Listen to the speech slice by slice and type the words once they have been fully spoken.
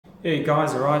Hey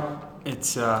guys, alright?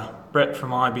 It's Brett from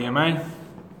IBMA.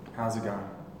 How's it going?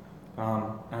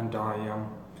 I'm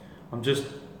just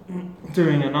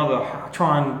doing another,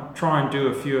 try and do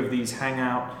a few of these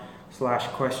hangout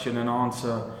 / question and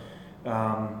answer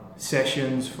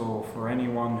sessions for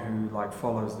anyone who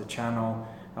follows the channel.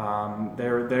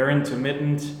 They're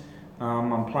intermittent.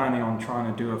 I'm planning on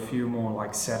trying to do a few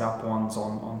more setup ones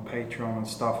on Patreon and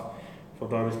stuff for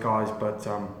those guys, but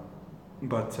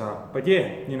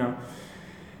yeah, you know.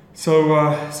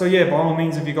 So yeah, by all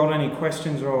means, if you got any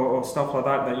questions or stuff like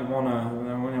that you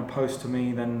wanna post to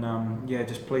me, then yeah,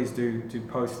 just please do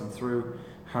post them through.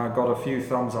 I got a few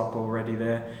thumbs up already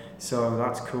there, so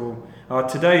that's cool.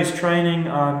 Today's training,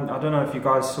 I don't know if you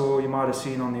guys saw, you might have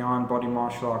seen on the Iron Body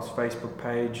Martial Arts Facebook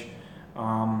page,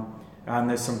 and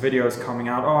there's some videos coming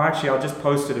out. Oh, actually, I just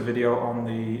posted a video on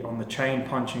the chain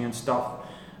punching and stuff.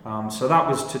 So that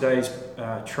was today's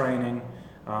training,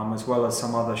 as well as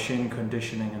some other shin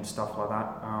conditioning and stuff like that.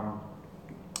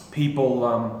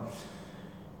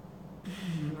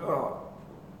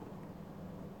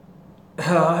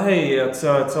 Hey, it's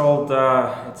old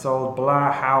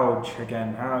Blah Howge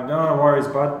again. No worries,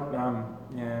 bud.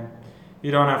 Yeah, you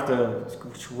don't have to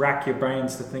rack your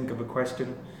brains to think of a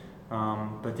question.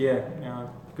 But yeah,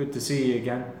 good to see you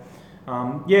again.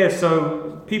 Yeah,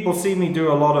 so people see me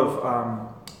do a lot of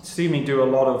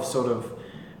sort of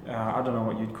I don't know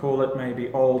what you'd call it, maybe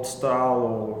old style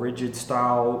or rigid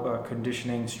style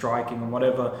conditioning, striking and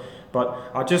whatever, but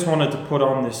I just wanted to put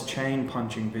on this chain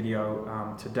punching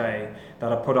video today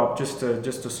that I put up just to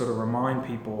sort of remind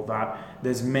people that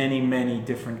there's many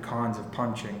different kinds of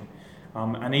punching.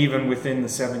 And even within the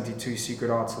 72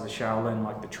 Secret Arts of the Shaolin,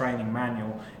 like the training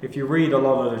manual, if you read a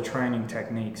lot of the training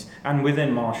techniques, and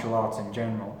within martial arts in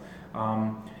general,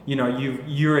 you know,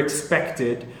 you're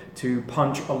expected to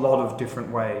punch a lot of different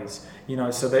ways. You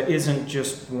know, so there isn't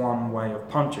just one way of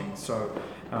punching. So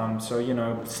you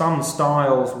know, some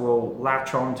styles will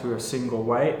latch on to a single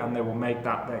way, and they will make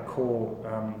that their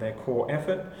core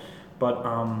effort. But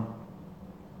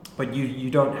you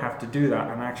don't have to do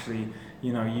that, and actually,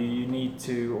 you know, you need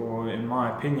to, or in my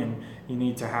opinion, you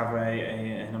need to have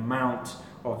an amount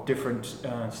of different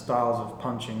styles of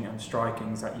punching and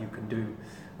strikings that you can do,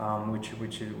 which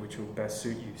will best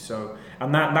suit you. So,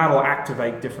 and that'll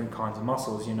activate different kinds of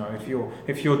muscles. You know,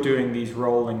 if you're doing these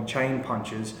rolling chain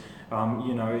punches,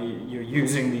 you know, you're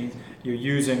using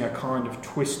a kind of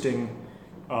twisting,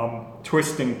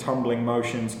 tumbling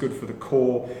motions, good for the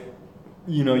core.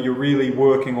 You know, you're really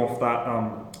working off that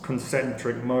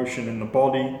concentric motion in the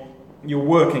body. You're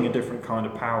working a different kind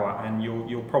of power, and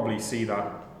you'll probably see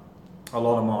that a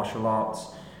lot of martial arts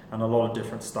and a lot of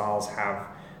different styles have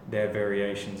their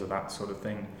variations of that sort of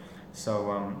thing.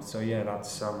 So yeah,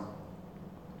 that's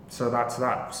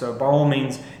that. So by all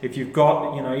means, if you've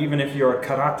got, you know, even if you're a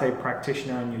karate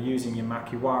practitioner and you're using your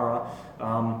makiwara,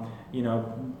 you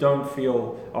know, don't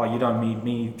feel, oh, you don't need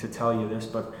me to tell you this,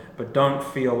 but don't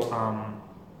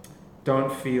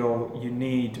feel you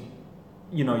need,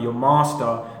 you know, your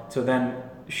master to then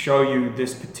show you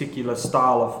this particular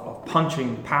style of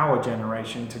punching power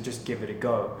generation to just give it a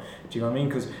go. Do you know what I mean?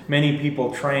 Because many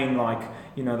people train, like,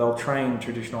 you know, they'll train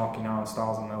traditional Okinawan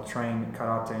styles, and they'll train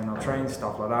karate, and they'll train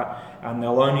stuff like that, and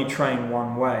they'll only train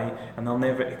one way, and they'll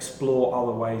never explore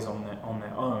other ways on their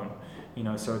own. You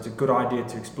know, so it's a good idea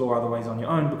to explore other ways on your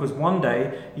own, because one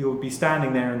day you'll be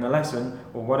standing there in the lesson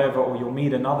or whatever, or you'll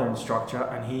meet another instructor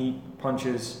and he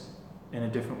punches in a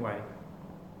different way.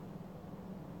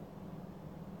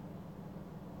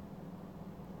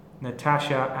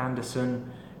 Natasha Anderson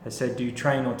has said, do you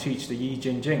train or teach the Yi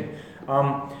Jin Jing?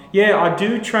 Yeah, I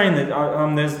do train that.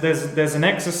 There's an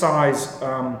exercise.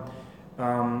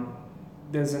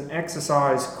 There's an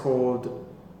exercise called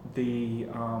the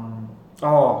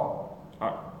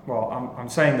well, I'm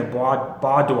saying the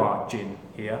Badua Jin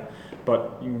here,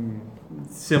 but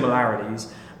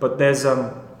similarities. But there's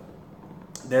an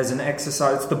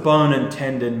exercise, it's the bone and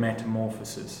tendon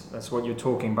metamorphosis. That's what you're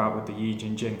talking about with the Yi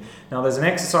Jin Jing. Now there's an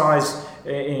exercise,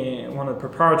 one of the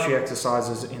preparatory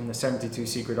exercises in the 72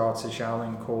 Secret Arts of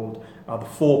Shaolin called the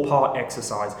 4-part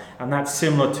exercise, and that's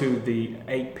similar to the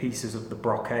 8 pieces of the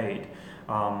brocade.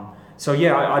 So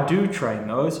yeah, I do train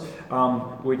those,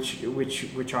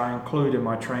 which I include in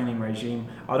my training regime.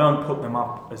 I don't put them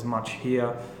up as much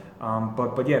here.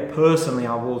 But yeah, personally,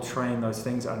 I will train those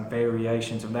things and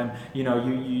variations of them. You know,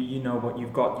 you know what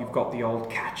you've got. You've got the old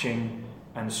catching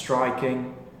and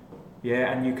striking, yeah,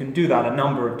 and you can do that a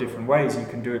number of different ways. You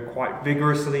can do it quite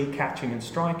vigorously, catching and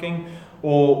striking,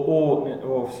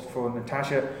 or for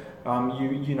Natasha,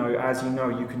 you know, as you know,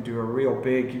 you can do a real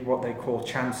big, what they call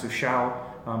Chan Su Shao,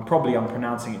 Probably I'm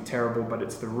pronouncing it terrible, but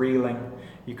it's the reeling.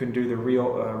 You can do the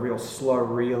real slow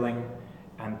reeling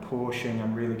and pushing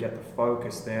and really get the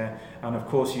focus there. And of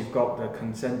course you've got the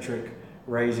concentric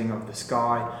raising of the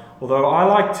sky. Although I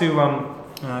like to,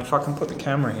 if I can put the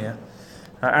camera here,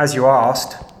 as you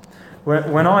asked,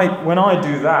 when I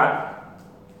do that,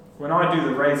 when I do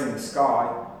the raising the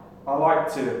sky, I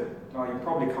like to, well, you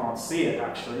probably can't see it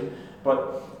actually,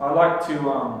 but I like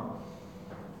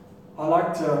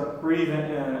to breathe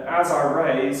in, as I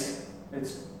raise,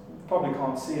 it's probably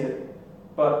can't see it,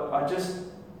 but I just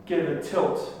give a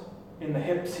tilt in the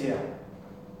hips here.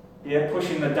 Yeah,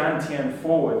 pushing the dantian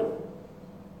forward.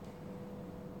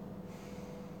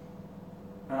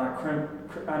 And I crimp,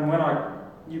 and when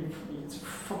it's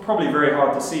probably very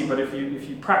hard to see, but if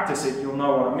you practice it, you'll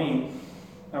know what I mean.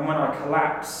 And when I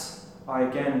collapse, I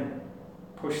again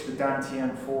push the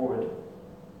dantian forward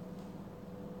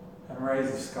and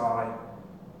raise the sky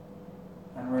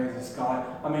and raise the sky.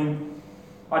 I mean,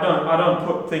 I don't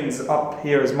put things up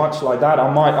here as much like that.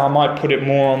 I might put it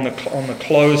more on the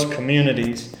closed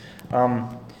communities.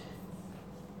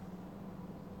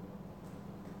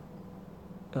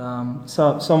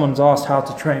 So someone's asked how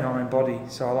to train iron body,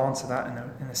 so I'll answer that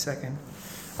in a second.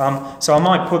 So I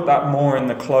might put that more in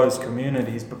the closed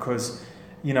communities because,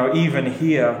 you know, even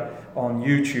here on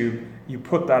YouTube, you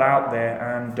put that out there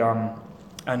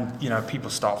and you know, people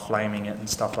start flaming it and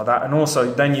stuff like that. And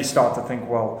also then you start to think,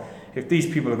 well, if these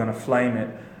people are going to flame it,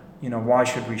 you know, why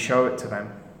should we show it to them?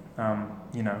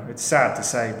 You know, it's sad to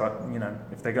say, but, you know,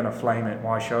 if they're going to flame it,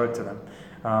 why show it to them?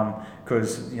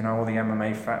 Because, you know, all the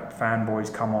MMA fanboys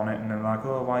come on it and they're like,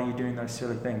 oh, why are you doing those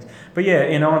silly things? But yeah,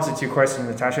 in answer to your question,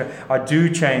 Natasha, I do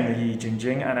train the Yi Jing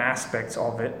Jing and aspects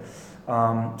of it.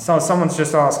 So someone's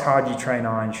just asked, how do you train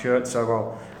iron shirt? So,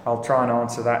 well, I'll try and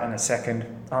answer that in a second.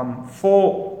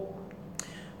 For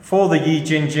the Yi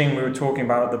Jing Jing we were talking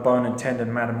about, the bone and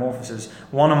tendon metamorphosis,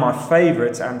 one of my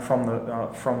favorites, and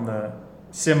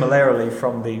similarly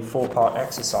from the 4-part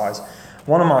exercise,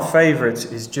 one of my favorites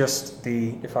is just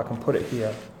the, if I can put it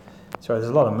here. Sorry, there's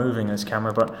a lot of moving in this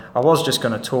camera, but I was just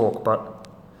going to talk, but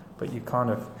you kind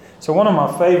of. So one of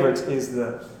my favorites is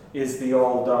the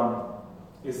old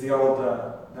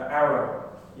arrow.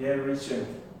 Yeah, reaching.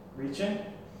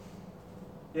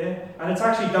 Yeah, and it's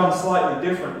actually done slightly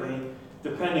differently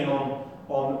depending on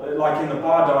like in the Ba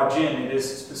Da Jin, it is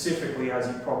specifically, as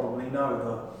you probably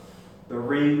know, the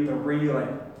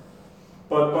reeling.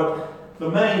 But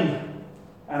the main.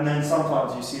 And then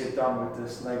sometimes you see it done with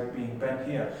this leg being bent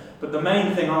here. But the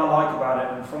main thing I like about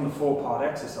it, and from the 4-part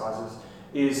exercises,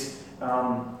 is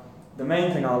the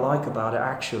main thing I like about it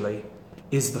actually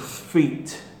is the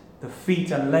feet. The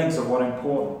feet and legs are what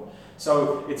important.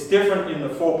 So it's different in the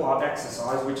 4-part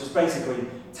exercise, which is basically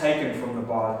taken from the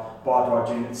Ba Da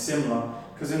Jin. It's similar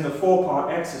because in the 4-part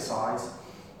exercise,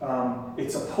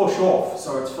 it's a push off.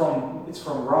 So it's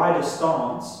from rider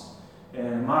stance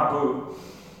in Mabu.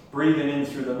 Breathing in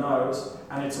through the nose,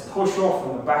 and it's a push off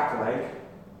on the back leg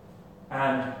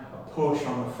and a push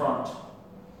on the front.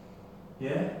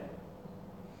 Yeah?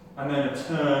 And then a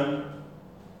turn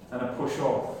and a push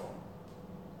off.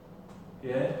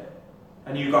 Yeah?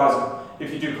 And you guys,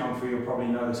 if you do Kung Fu, you'll probably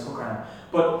know this hook hand.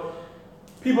 But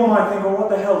people might think, well, what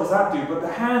the hell does that do? But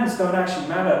the hands don't actually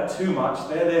matter too much.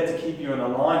 They're there to keep you in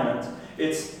alignment.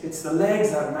 It's the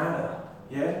legs that matter.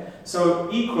 Yeah? So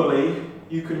equally,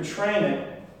 you can train it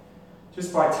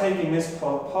just by taking this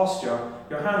posture.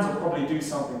 Your hands will probably do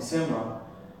something similar.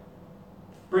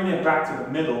 Bring it back to the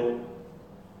middle,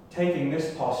 taking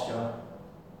this posture.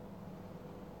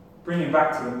 Bring it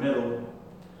back to the middle,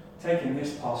 taking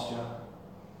this posture.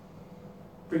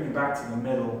 Bring it back to the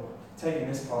middle, taking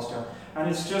this posture. And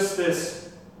it's just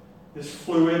this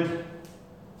fluid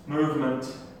movement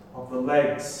of the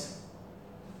legs,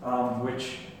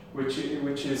 which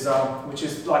is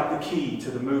like the key to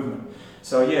the movement.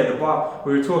 So yeah,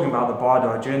 we were talking about the Ba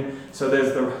Da Jin. So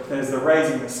there's the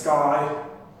raising the sky,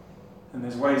 and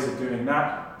there's ways of doing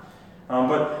that.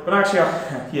 But actually,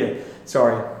 yeah,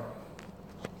 sorry.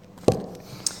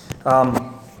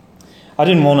 I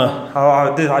didn't want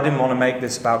to make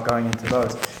this about going into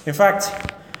those. In fact,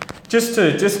 just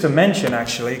to mention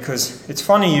actually, because it's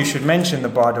funny you should mention the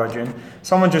Ba Da Jin.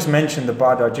 Someone just mentioned the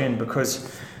Ba Da Jin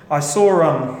because I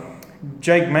saw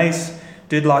Jake Mace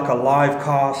did like a live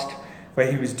cast where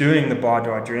he was doing the Ba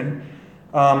Da Jin.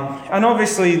 And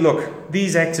obviously, look,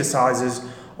 these exercises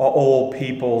are all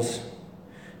people's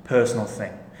personal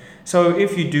thing. So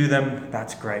if you do them,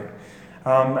 that's great.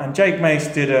 And Jake Mace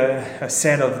did a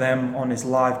set of them on his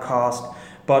live cast.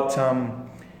 But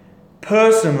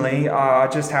personally, I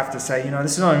just have to say,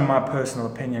 this is only my personal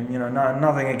opinion.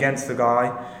 Nothing against the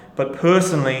guy. But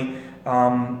personally,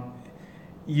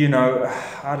 you know,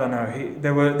 I don't know.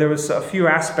 There was a few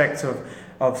aspects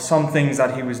of some things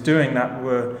that he was doing that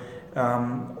were,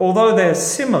 although they're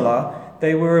similar,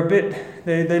 they were a bit.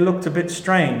 They looked a bit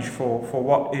strange for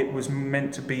what it was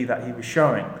meant to be that he was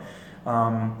showing.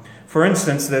 For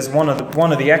instance, there's one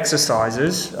of the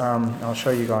exercises. I'll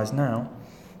show you guys now.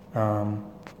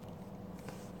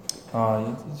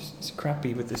 It's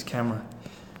crappy with this camera.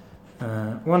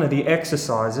 One of the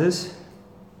exercises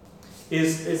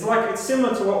is like, it's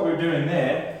similar to what we were doing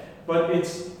there, but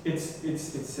it's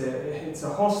a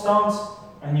horse stance,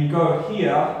 and you go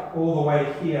here all the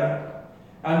way here,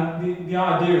 and the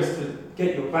idea is to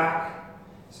get your back.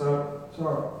 So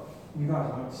sorry, you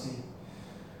guys won't see.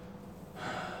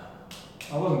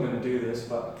 I wasn't going to do this,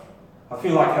 but I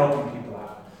feel like helping people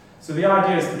out. So the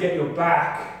idea is to get your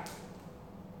back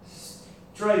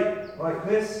straight like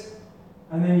this,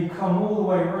 and then you come all the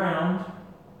way around,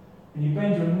 and you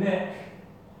bend your neck,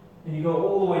 and you go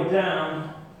all the way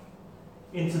down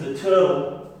into the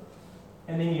turtle,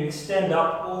 and then you extend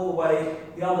up all the way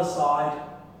the other side,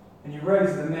 and you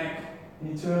raise the neck, and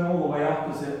you turn all the way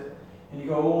opposite, and you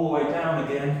go all the way down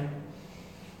again.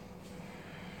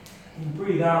 And you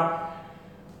breathe out.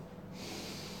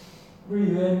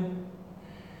 Breathe in,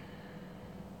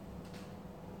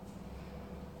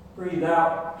 breathe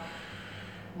out,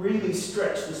 really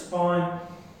stretch the spine,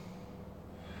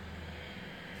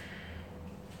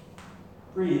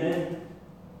 breathe in,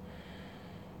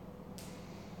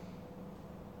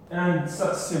 and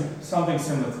something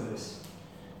similar to this.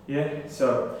 Yeah,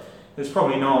 so there's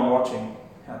probably no one watching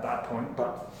at that point,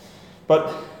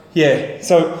 but yeah,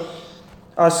 so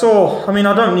I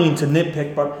don't mean to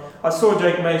nitpick, but I saw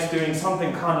Jake Mace doing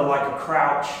something kind of like a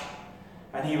crouch,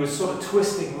 and he was sort of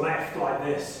twisting left like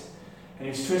this, and he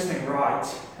was twisting right,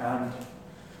 and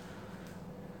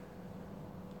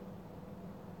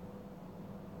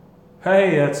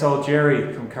hey, that's old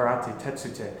Jerry from Karate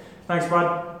Tetsute. Thanks,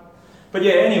 bud. But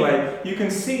yeah, anyway, you can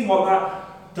see what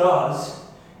that does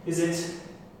is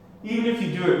even if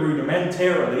you do it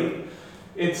rudimentarily,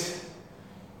 it's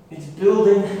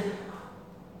building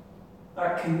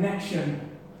that connection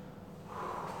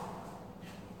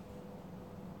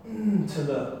to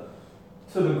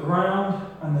the ground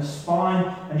and the spine,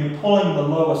 and you're pulling the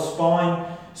lower spine,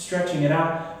 stretching it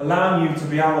out, allowing you to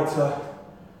be able to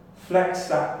flex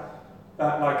that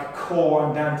like core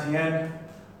and dantian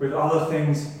with other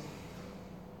things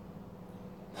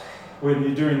when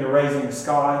you're doing the raising the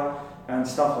sky and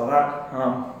stuff like that.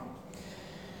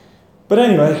 But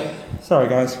anyway, sorry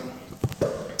guys,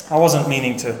 I wasn't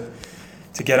meaning to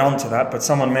get onto that, but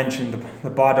someone mentioned the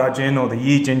Badajin or the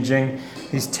Yi Jin Jing,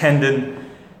 these tendon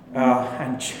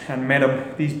and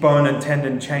these bone and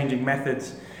tendon changing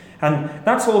methods, and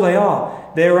that's all they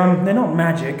are. They're not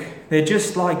magic. They're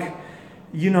just like,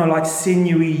 you know, like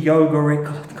sinewy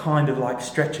yoguric kind of like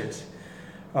stretches.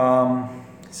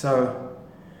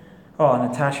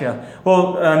 Natasha.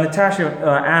 Well, Natasha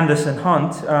Anderson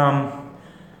Hunt.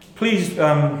 Please,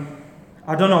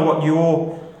 I don't know what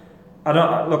I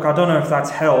don't know if that's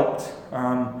helped,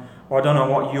 or I don't know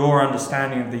what your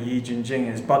understanding of the Yi Jin Jing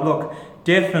is, but look,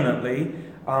 definitely,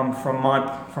 from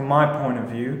my point of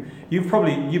view, you've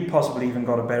possibly even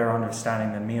got a better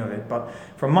understanding than me of it, but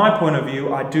from my point of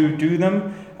view, I do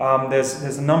them.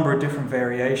 There's a number of different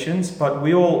variations, but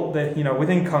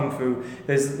within Kung Fu,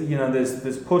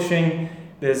 there's pushing,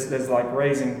 there's like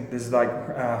raising,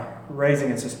 raising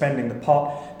and suspending the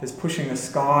pot, there's pushing the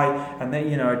sky, and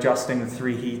then adjusting the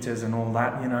 3 heaters and all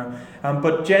that,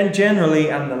 but generally,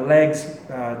 and the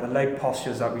leg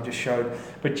postures that we just showed,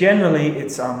 but generally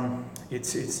it's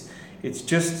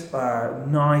just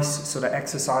nice sort of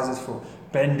exercises for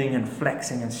bending and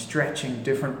flexing and stretching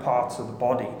different parts of the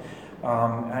body,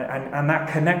 and that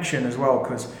connection as well,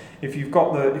 because if you've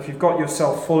got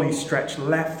yourself fully stretched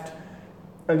left,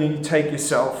 and then you take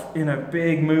yourself in a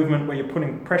big movement where you're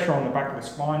putting pressure on the back of the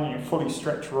spine and you're fully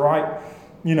stretched right,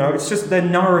 it's just, they're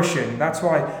nourishing. That's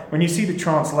why when you see the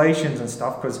translations and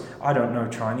stuff, because I don't know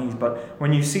Chinese, but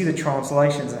when you see the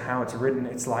translations and how it's written,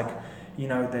 it's like,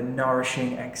 the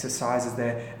nourishing exercises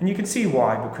there, and you can see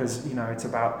why, because it's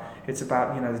about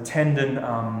the tendon,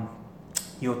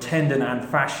 your tendon and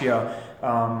fascia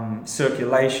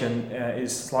circulation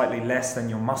is slightly less than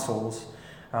your muscles.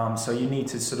 So you need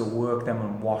to sort of work them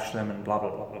and wash them and blah blah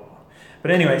blah blah blah.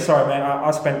 But anyway, sorry man,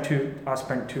 I spent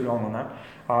too long on that.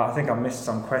 I think I missed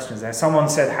some questions there. Someone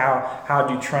said how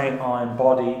do you train iron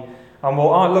body?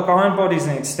 Look, iron body is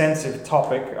an extensive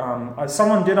topic.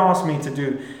 Someone did ask me to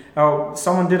do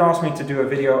a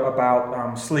video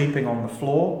about sleeping on the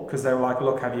floor, because they were like,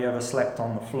 look, have you ever slept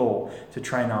on the floor to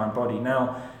train iron body?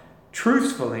 Now,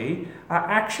 truthfully, I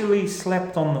actually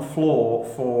slept on the floor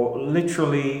for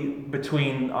literally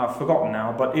between, I've forgotten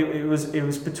now, but it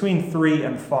was between 3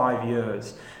 and 5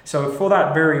 years. So for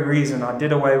that very reason, I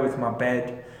did away with my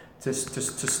bed to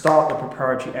start the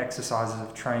preparatory exercises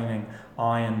of training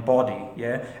eye and body,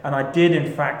 yeah? And I did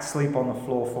in fact sleep on the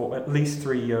floor for at least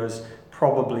 3 years,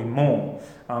 probably more.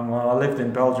 Well, I lived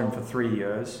in Belgium for 3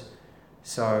 years,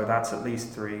 so that's at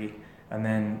least 3. And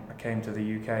then I came to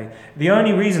the UK. The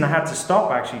only reason I had to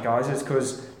stop, actually, guys, is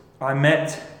because I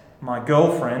met my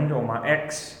girlfriend, or my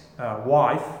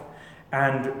ex-wife,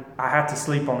 and I had to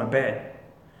sleep on a bed.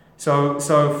 So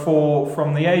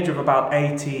from the age of about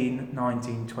 18,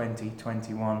 19, 20,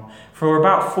 21, for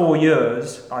about 4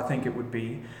 years, I think it would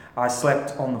be, I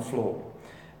slept on the floor.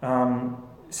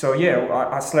 So yeah,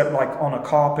 I slept like on a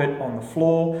carpet on the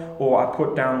floor, or I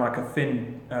put down like a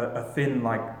thin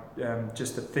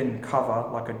just a thin cover,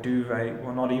 like a duvet,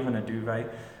 well, not even a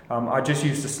duvet. I just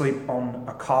used to sleep on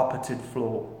a carpeted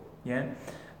floor, yeah,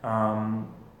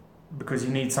 because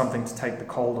you need something to take the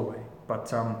cold away.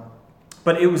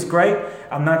 But it was great,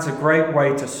 and that's a great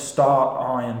way to start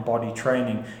eye and body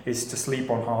training, is to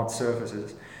sleep on hard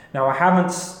surfaces. Now, I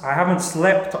haven't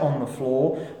slept on the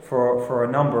floor for a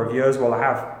number of years. Well, I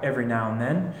have every now and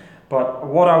then. But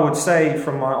what I would say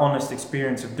from my honest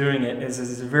experience of doing it is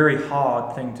it's a very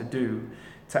hard thing to do,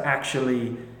 to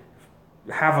actually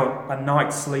have a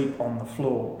night's sleep on the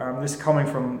floor. This is coming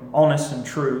from honest and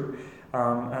true,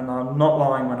 and I'm not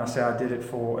lying when I say I did it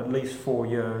for at least 4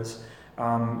 years.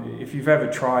 If you've ever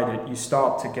tried it, you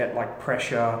start to get like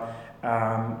pressure,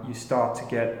 you start to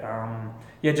get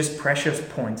just pressure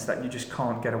points that you just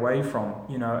can't get away from,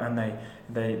 you know, and they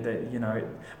you know,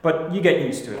 but you get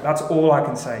used to it. That's all I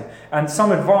can say. And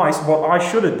some advice, what I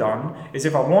should have done is,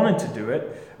 if I wanted to do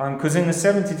it, because in the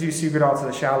 72 Secret Arts of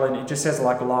the Shaolin, it just says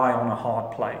like lie on a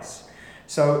hard place.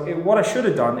 So what I should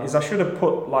have done is I should have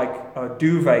put like a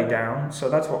duvet down. So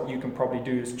that's what you can probably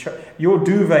do, is your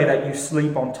duvet that you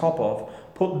sleep on top of,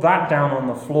 put that down on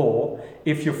the floor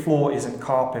if your floor isn't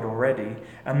carpet already,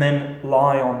 and then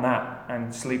lie on that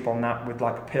and sleep on that with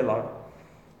like a pillow.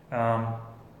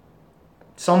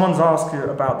 Someone's asked you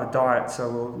about the diet,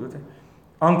 so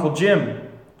Uncle Jim,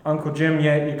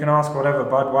 yeah, you can ask whatever,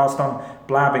 bud, whilst I'm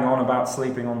blabbing on about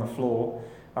sleeping on the floor.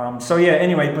 So yeah,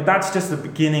 anyway, but that's just the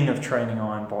beginning of training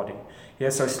eye and body. Yeah,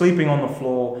 so sleeping on the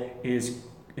floor is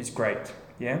great,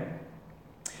 yeah?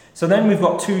 So then we've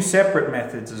got 2 separate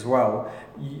methods as well,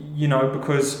 you know,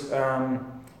 because,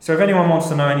 so if anyone wants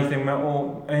to know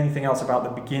anything else about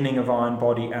the beginning of eye and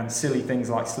body and silly things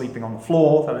like sleeping on the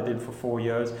floor that I did for 4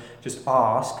 years, just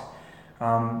ask.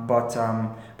 But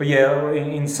yeah,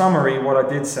 in summary, what I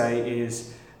did say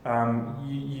is,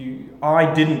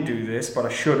 I didn't do this, but I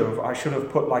should have. I should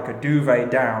have put like a duvet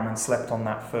down and slept on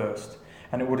that first,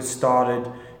 and it would have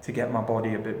started to get my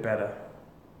body a bit better.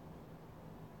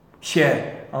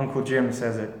 Yeah, Uncle Jim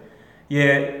says it.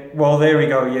 Yeah, well, there we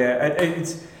go. Yeah,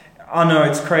 I know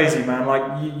it's crazy, man. Like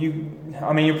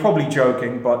I mean, you're probably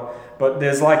joking, but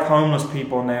there's like homeless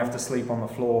people and they have to sleep on the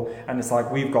floor, and it's like,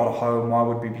 we've got a home. Why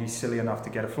would we be silly enough to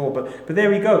get a floor? But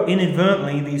there we go.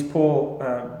 Inadvertently, these poor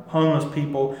homeless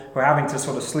people who are having to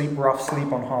sort of sleep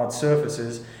on hard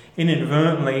surfaces,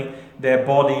 inadvertently their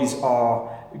bodies are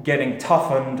getting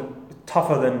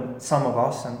tougher than some of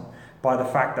us, and by the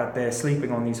fact that they're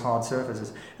sleeping on these hard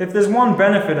surfaces. If there's one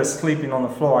benefit of sleeping on the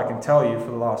floor, I can tell you for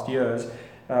the last years,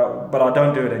 but I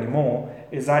don't do it anymore,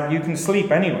 is that you can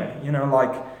sleep anywhere. You know,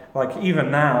 like even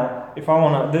now, if I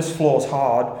want to, this floor's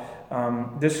hard,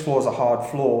 this floor's a hard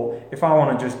floor. If I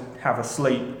want to just have a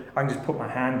sleep, I can just put my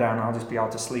hand down and I'll just be able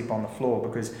to sleep on the floor,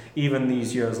 because even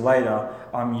these years later,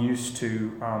 I'm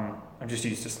just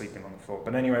used to sleeping on the floor.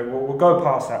 But anyway, we'll go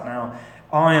past that now.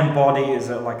 Eye and body is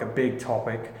like a big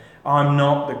topic. I'm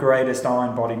not the greatest eye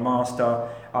and body master.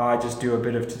 I just do a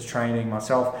bit of training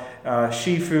myself.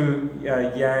 Shifu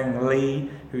Yang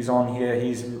Li, who's on here,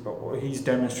 he's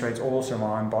demonstrates awesome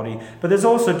eye and body. But there's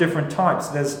also different types.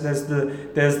 There's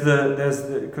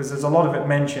because there's a lot of it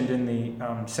mentioned in the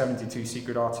 72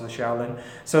 Secret Arts of the Shaolin.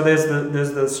 So there's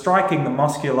the striking, the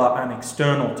muscular and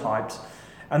external types.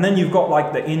 And then you've got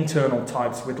like the internal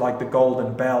types with like the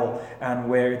golden bell, and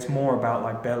where it's more about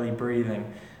like belly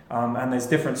breathing. And there's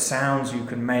different sounds you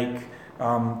can make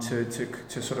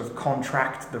to sort of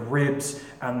contract the ribs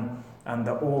and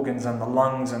the organs and the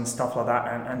lungs and stuff like that,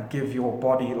 and give your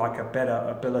body like a better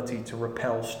ability to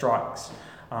repel strikes.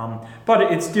 But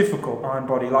it's difficult, eye and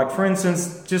body. Like for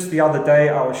instance, just the other day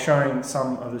I was showing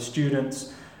some of the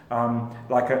students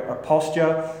like a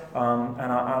posture,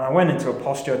 and I went into a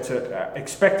posture to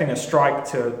expecting a strike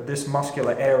to this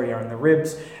muscular area in the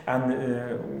ribs,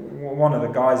 and one of the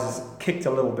guys kicked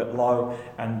a little bit low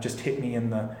and just hit me in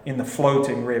the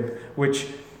floating rib, which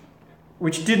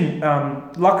didn't,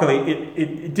 luckily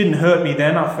it didn't hurt me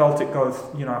then. I felt it go,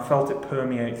 I felt it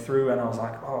permeate through, and I was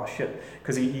like, oh shit,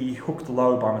 because he hooked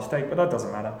low by mistake, but that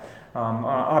doesn't matter.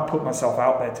 I put myself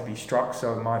out there to be struck,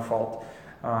 so my fault.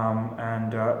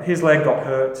 And his leg got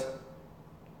hurt.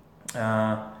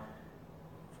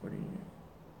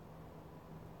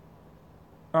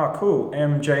 Oh, cool,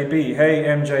 MJB. Hey,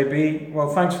 MJB. Well,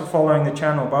 thanks for following the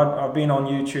channel, bud. I've been on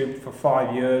YouTube for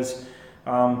 5 years.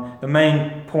 The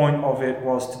main point of it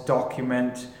was to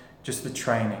document just the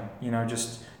training,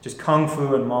 just kung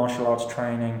fu and martial arts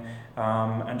training,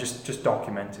 and just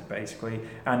document it basically.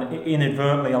 And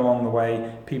inadvertently along the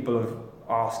way, people have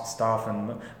asked stuff,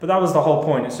 but that was the whole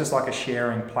point. It's just like a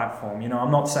sharing platform.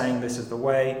 I'm not saying this is the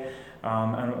way,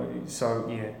 and so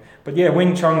yeah. But yeah,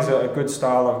 Wing Chun's a good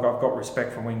style. I've got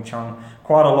respect for Wing Chun.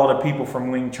 Quite a lot of people from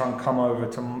Wing Chun come over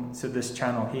to this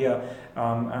channel here,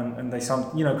 and they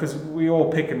because we all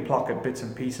pick and pluck at bits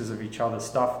and pieces of each other's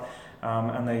stuff,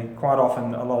 and they quite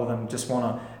often, a lot of them just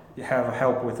want to have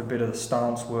help with a bit of the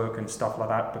stance work and stuff like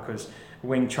that, because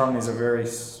Wing Chun is a very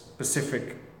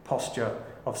specific posture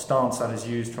of stance that is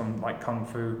used from like Kung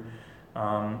Fu.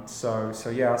 So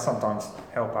yeah, I sometimes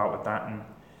help out with that. And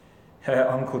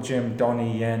Uncle Jim,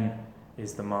 Donnie Yen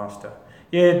is the master.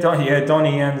 Yeah,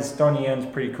 Donnie Yen's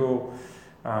pretty cool.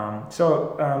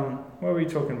 What were we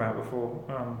talking about before?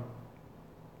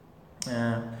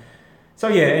 So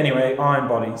yeah, anyway, Iron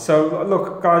Body. So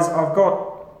look, guys, I've got.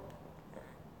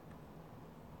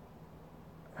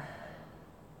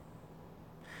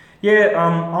 Yeah,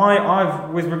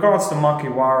 I've with regards to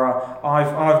Makiwara,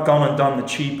 I've gone and done the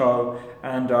cheapo,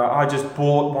 and I just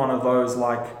bought one of those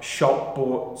like shop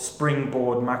bought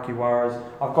springboard Makiwaras.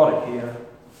 I've got it here.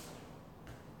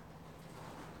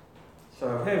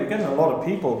 So hey, we're getting a lot of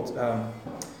people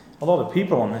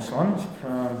on this one.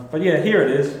 But yeah, here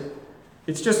it is.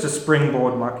 It's just a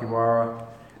springboard Makiwara,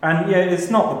 and yeah,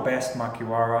 it's not the best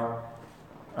Makiwara.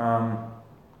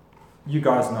 You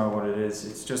guys know what it is.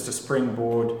 It's just a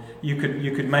springboard. You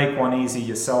could make one easy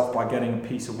yourself by getting a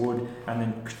piece of wood and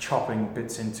then chopping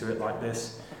bits into it like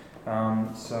this.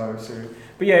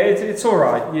 But yeah, it's all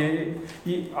right.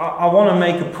 I want to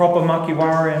make a proper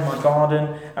Makiwara in my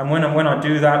garden, and when I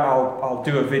do that, I'll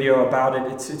do a video about it.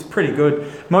 It's pretty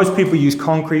good. Most people use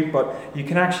concrete, but you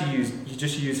can actually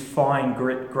just use fine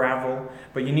grit gravel.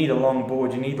 But you need a long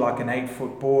board. You need like an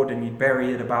 8-foot board, and you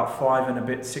bury it about 5 and a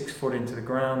bit, 6 foot into the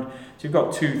ground. So you've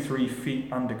got 2-3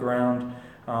 feet underground,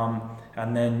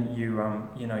 and then you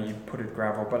put it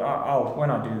gravel. But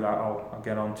when I do that, I'll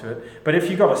get onto it. But if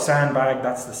you've got a sandbag,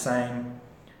 that's the same.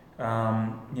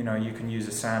 You can use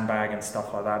a sandbag and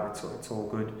stuff like that. It's all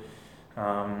good.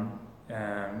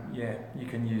 Yeah, you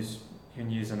can use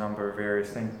a number of various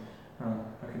things.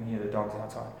 I can hear the dogs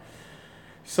outside.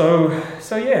 So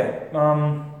yeah,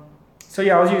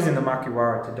 I was using the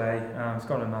Makiwara today. It's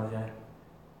got another.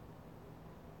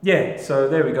 Yeah, so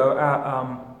there we go.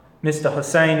 Mr.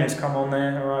 Hussein has come on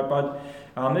there. All right, bud.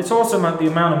 It's awesome the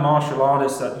amount of martial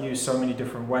artists that use so many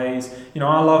different ways.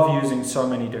 I love using so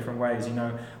many different ways.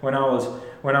 When I was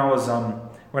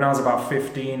about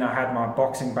 15, I had my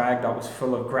boxing bag that was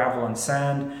full of gravel and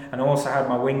sand, and I also had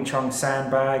my Wing Chun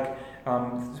sandbag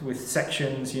with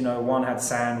sections. One had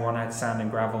sand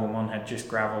and gravel, and one had just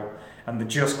gravel. And the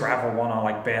just gravel one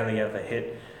I barely ever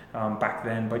hit back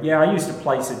then. But yeah, I used to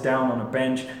place it down on a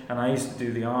bench, and I used to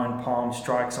do the iron palm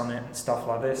strikes on it and stuff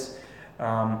like this.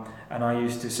 And I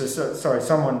used to, sorry,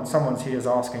 someone's here is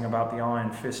asking about the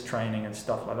iron fist training and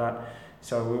stuff like that.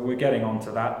 So we're getting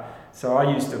onto that. So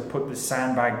I used to put the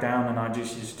sandbag down, and I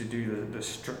just used to do the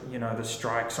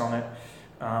strikes on it.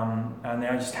 And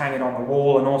then I just hang it on the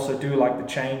wall, and also do like the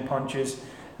chain punches,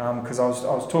 because I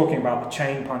was talking about the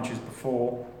chain punches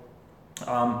before.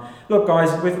 Look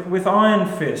guys, with iron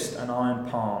fist and iron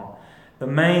palm, the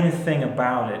main thing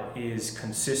about it is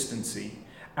consistency,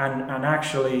 and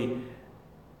actually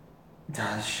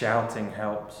shouting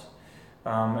helps.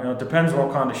 It depends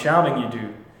what kind of shouting you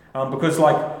do, because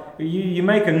you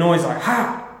make a noise like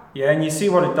ha, yeah, and you see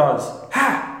what it does,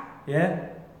 ha, yeah,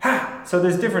 ha. So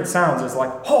there's different sounds. There's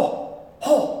like ho,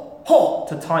 ho, ho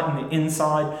to tighten the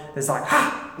inside. There's like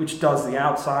ha, which does the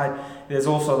outside. There's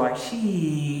also like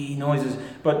she noises.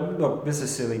 But look, this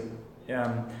is silly.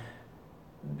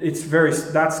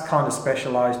 That's kind of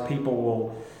specialized. People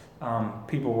will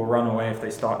run away if they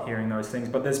start hearing those things.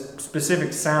 But there's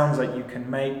specific sounds that you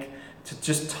can make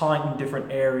just tighten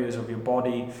different areas of your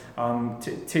body.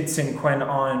 Tidsin Quen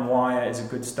iron wire is a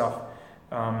good stuff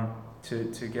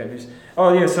to get this.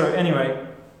 Oh yeah, so anyway,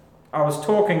 I was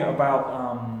talking about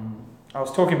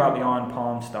the iron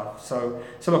palm stuff. So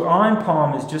look, iron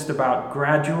palm is just about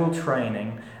gradual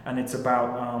training, and it's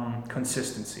about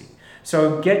consistency.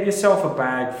 So get yourself a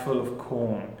bag full of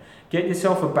corn, get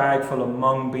yourself a bag full of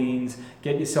mung beans,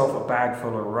 get yourself a bag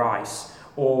full of rice,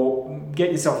 or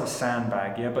get yourself a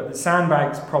sandbag. Yeah, but the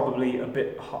sandbag's probably a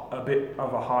bit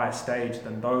of a higher stage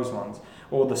than those ones,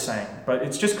 or the same. But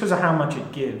it's just because of how much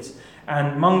it gives.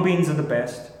 And mung beans are the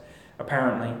best,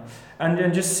 apparently.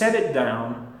 And just set it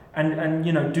down, and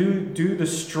you know, do the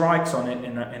strikes on it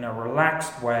in a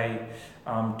relaxed way.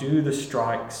 Do the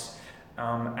strikes.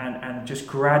 And just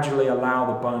gradually allow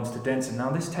the bones to densen. Now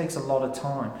this takes a lot of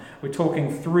time. We're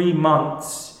talking 3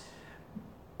 months,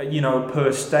 you know,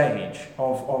 per stage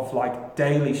of like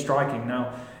daily striking.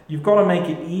 Now you've got to make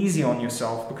it easy on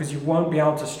yourself, because you won't be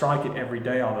able to strike it every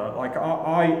day. Like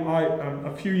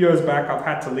a few years back, I've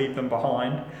had to leave them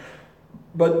behind.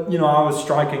 But you know, I was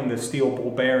striking the steel ball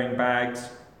bearing bags.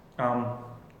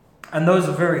 And those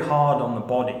are very hard on the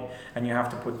body, and you have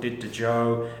to put dit to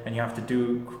Joe, and you have to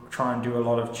try and do a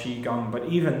lot of qigong. But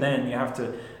even then, you have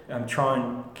to try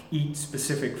and eat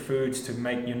specific foods to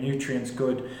make your nutrients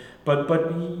good. But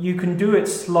you can do it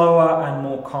slower and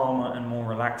more calmer and more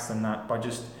relaxed than that by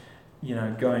just, you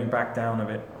know, going back down a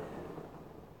bit.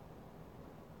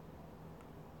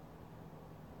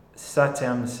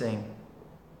 Satyam Singh.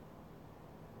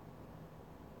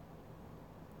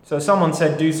 So someone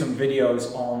said do some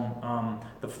videos on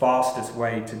the fastest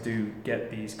way to get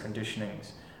these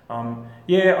conditionings.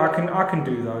 Yeah, I can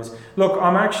do those. Look,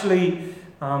 I'm actually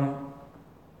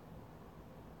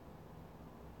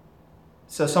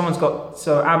so someone's got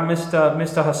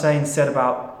Mr. Hussain said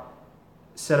about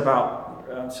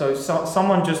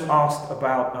someone just asked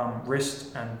about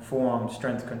wrist and forearm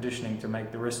strength conditioning to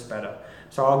make the wrist better.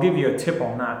 So I'll give you a tip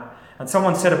on that. And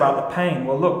someone said about the pain.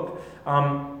 Well, look.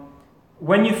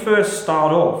 When you first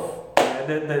start off,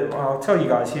 I'll tell you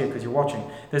guys here because you're watching,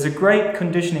 there's a great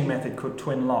conditioning method called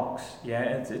twin locks.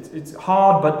 Yeah, it's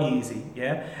hard but easy.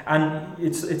 Yeah, and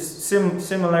it's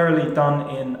similarly done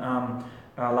in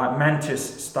like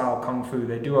Mantis style kung fu.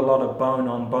 They do a lot of bone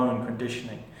on bone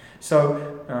conditioning.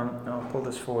 So I'll pull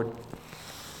this forward.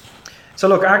 So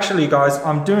look, actually guys,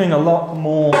 I'm doing a lot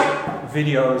more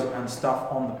videos and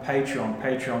stuff on the Patreon,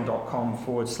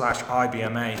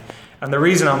 patreon.com/IBMA. And the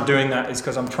reason I'm doing that is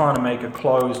because I'm trying to make a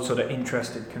closed sort of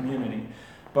interested community.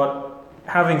 But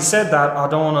having said that, I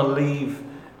don't want to leave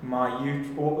my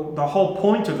YouTube. The whole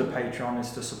point of the Patreon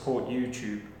is to support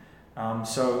YouTube.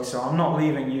 So I'm not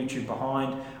leaving YouTube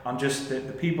behind. I'm just the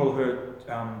people who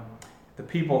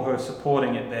are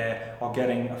supporting it there are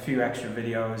getting a few extra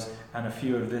videos and a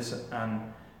few of this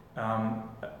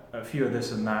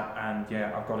and that, and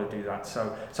yeah, I've got to do that.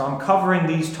 So I'm covering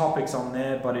these topics on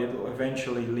there, but it'll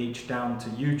eventually leach down to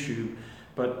YouTube.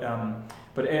 But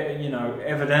you know,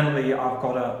 evidently I've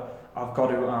got to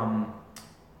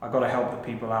help the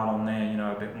people out on there, you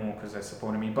know, a bit more because they're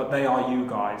supporting me. But they are you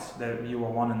guys. You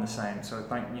are one and the same. So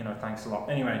thanks a lot.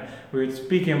 Anyway, we were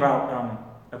speaking about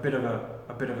a bit of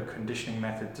a conditioning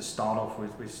method to start off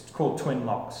with, which is called twin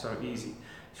locks. So easy.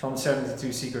 It's from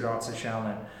 72 Secret Arts of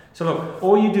Shaolin. So look,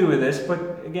 all you do with this,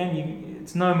 but again,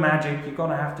 it's no magic. You're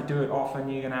gonna have to do it often.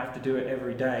 You're gonna have to do it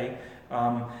every day.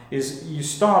 Is you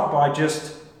start by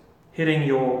just hitting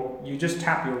you just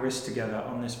tap your wrist together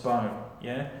on this bone,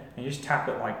 yeah, and you just tap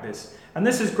it like this. And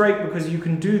this is great because you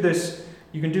can do this.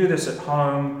 You can do this at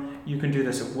home. You can do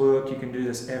this at work. You can do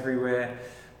this everywhere.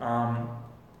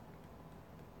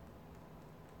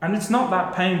 And it's not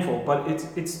that painful, but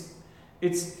it's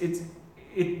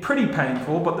pretty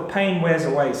painful, but the pain wears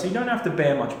away. So you don't have to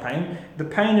bear much pain. The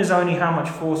pain is only how much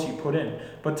force you put in.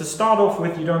 But to start off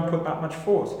with, you don't put that much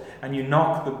force. And you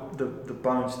knock the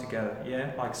bones together,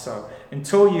 yeah, like so.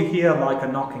 Until you hear like a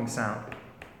knocking sound.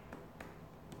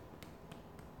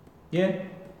 Yeah?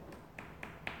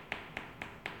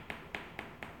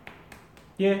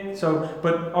 Yeah, so,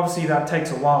 but obviously that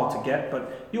takes a while to get,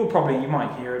 but you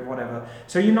might hear it, whatever.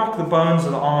 So you knock the bones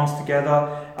of the arms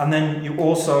together, and then you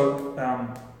also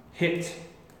hit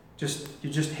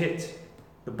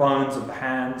the bones of the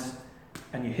hands,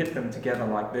 and you hit them together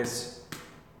like this.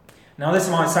 Now this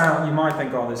might sound, you might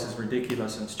think, oh, this is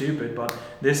ridiculous and stupid, but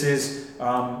this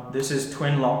is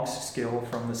twin locks skill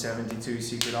from the 72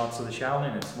 Secret Arts of the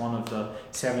Shaolin. It's one of the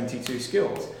 72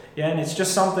 skills. Yeah, and it's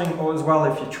just something, or as well,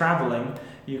 if you're traveling,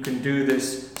 you can do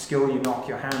this skill. You knock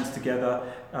your hands together,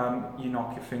 you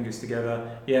knock your fingers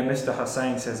together. Yeah, Mr.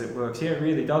 Hussain says it works. Yeah, it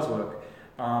really does work.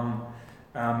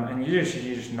 and you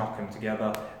just knock them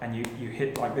together, and you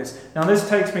hit like this. Now this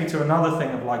takes me to another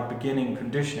thing of like beginning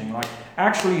conditioning, like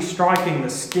actually striking the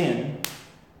skin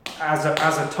as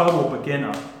a total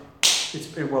beginner.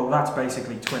 Well, that's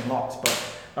basically twin locks,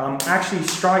 but actually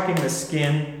striking the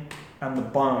skin and the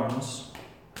bones.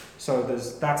 So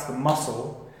that's the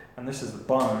muscle, and this is the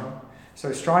bone.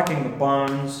 So striking the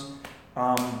bones,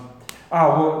 and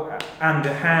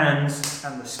the hands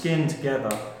and the skin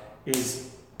together is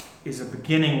a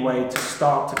beginning way to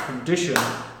start to condition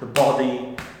the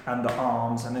body and the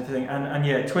arms and everything. And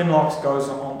yeah, twin locks goes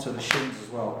onto the shins as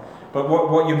well. But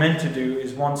what you're meant to do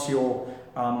is once you're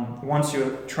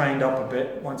trained up a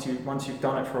bit, once you've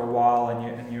done it for a while,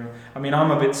 and you I mean,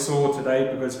 I'm a bit sore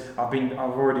today because I've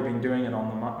already been doing it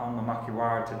on the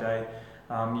makiwara today.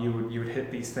 You would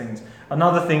hit these things.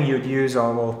 Another thing you'd use,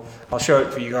 I'll show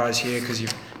it for you guys here because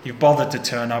you've bothered to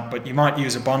turn up, but you might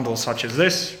use a bundle such as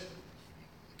this.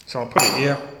 So I'll put it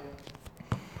here.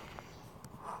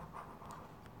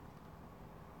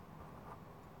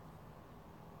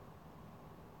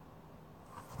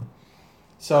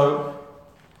 So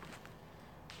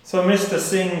Mr.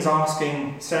 Singh's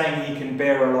saying he can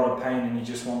bear a lot of pain and he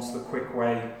just wants the quick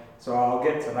way. So I'll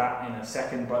get to that in a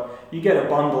second, but you get a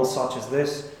bundle such as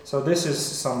this. So this is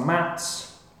some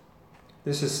mats.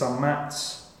 This is some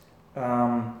mats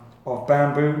of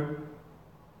bamboo.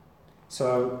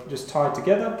 So just tied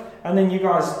together, and then you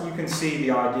can see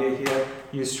the idea here.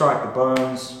 You strike the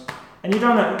bones, and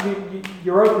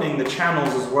you're opening the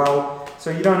channels as well. So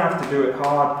you don't have to do it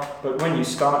hard, but when you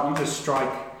start, you just strike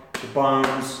the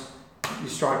bones, you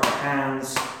strike the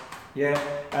hands, yeah,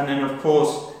 and then of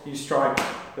course you strike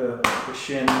the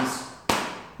shins,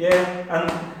 yeah.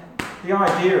 And the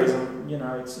idea is,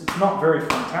 it's not very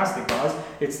fantastic, guys.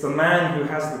 It's the man who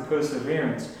has the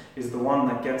perseverance is the one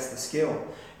that gets the skill.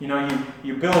 You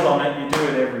build on it, you do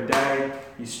it every day,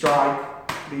 you strike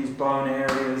these bone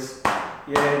areas,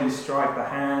 yeah, you strike the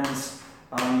hands,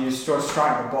 you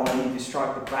strike the body, you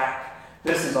strike the back.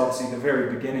 This is obviously the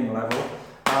very beginning level,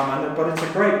 but it's a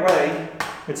great way.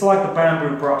 It's like the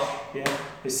bamboo brush, yeah,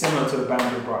 it's similar to the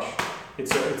bamboo brush.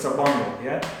 It's a bundle,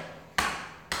 yeah.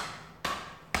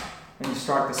 And you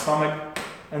strike the stomach,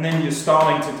 and then you're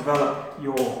starting to develop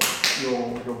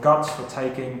your guts for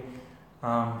taking.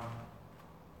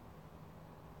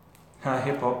 Hi,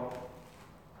 hip hop.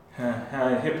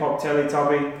 Hi, hip hop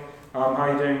Teletubby.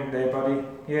 How you doing there, buddy?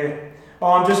 Yeah.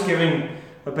 Oh, I'm just giving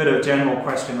a bit of general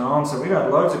question and answer. We've had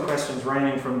loads of questions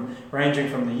ranging from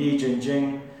the Yi Jing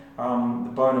Jing, the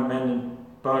bone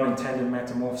and tendon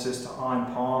metamorphosis, to iron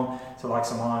palm, to like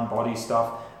some iron body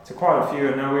stuff, to quite a few.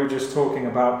 And now we were just talking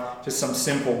about just some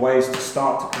simple ways to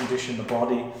start to condition the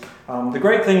body. The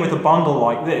great thing with a bundle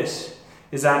like this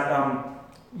is that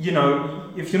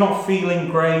if you're not feeling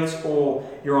great, or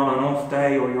you're on an off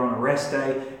day, or you're on a rest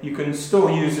day, you can still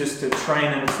use this to train,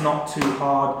 and it's not too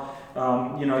hard.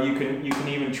 You can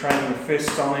even train your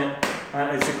fists on it.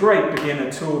 It's a great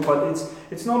beginner tool, but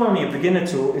it's not only a beginner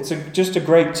tool, it's just a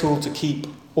great tool to keep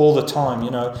all the time.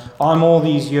 I'm all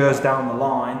these years down the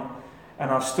line,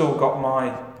 and I've still got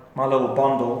my little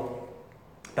bundle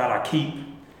that I keep,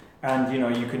 and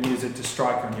you can use it to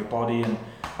strike on your body. And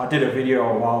I did a video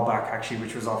a while back actually,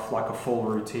 which was off like a full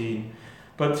routine.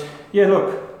 But yeah,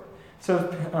 look, so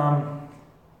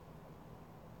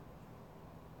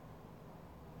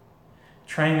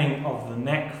training of the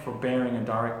neck for bearing a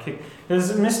direct kick.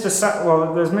 There's Mr.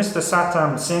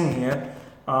 Satam Singh here.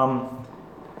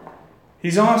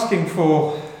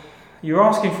 You're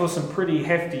asking for some pretty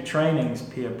hefty trainings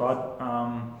here, bud.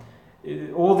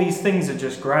 All these things are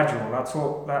just gradual. That's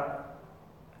what that.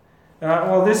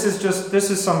 This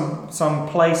is some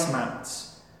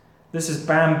placemats. This is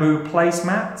bamboo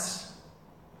placemats.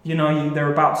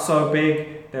 They're about so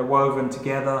big. They're woven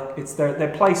together.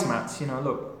 They're placemats.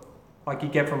 Look, like you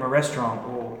get from a restaurant,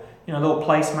 or little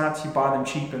placemats. You buy them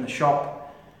cheap in the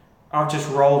shop. I've just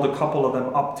rolled a couple of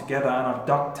them up together, and I've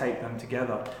duct taped them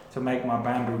together to make my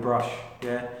bamboo brush.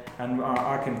 Yeah, and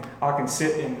I can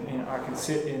sit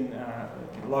in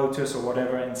lotus or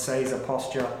whatever, in seiza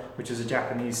posture, which is a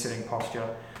Japanese sitting posture,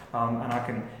 and I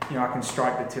can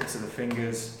strike the tips of the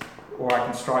fingers, or I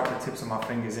can strike the tips of my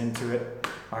fingers into it.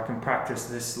 I can practice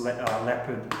this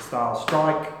leopard style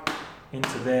strike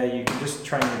into there. You can just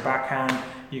train your backhand,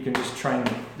 you can just train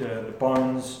the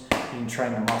bones, you can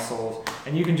train the muscles,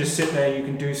 and you can just sit there, you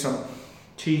can do some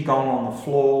qigong on the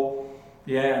floor,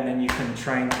 yeah, and then you can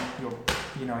train your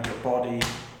body,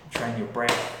 train your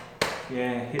breath,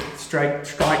 yeah, strike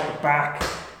the back,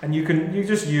 and you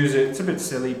just use it. It's a bit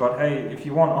silly, but hey, if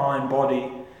you want iron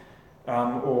body,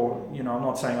 or I'm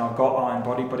not saying I've got iron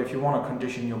body, but if you want to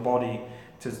condition your body,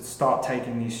 to start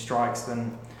taking these strikes,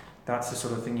 then that's the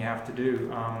sort of thing you have to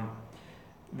do.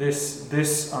 This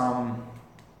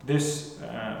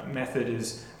method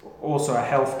is also a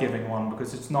health-giving one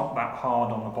because it's not that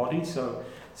hard on the body, so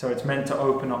it's meant to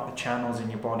open up the channels in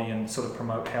your body and sort of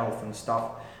promote health and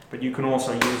stuff. But you can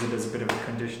also use it as a bit of a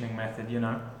conditioning method, you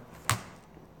know.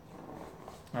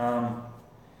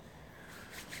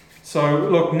 So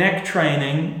look, neck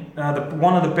training,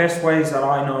 one of the best ways that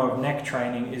I know of neck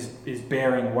training is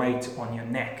bearing weight on your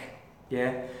neck.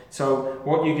 Yeah. So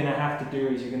what you're going to have to do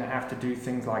is you're going to have to do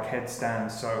things like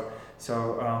headstands.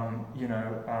 You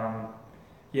know,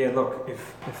 yeah. Look,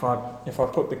 if I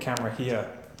put the camera here,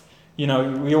 you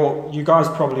know, you guys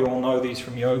probably all know these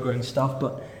from yoga and stuff,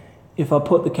 but if I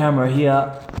put the camera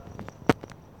here,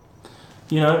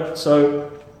 you know,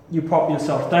 so you pop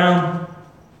yourself down,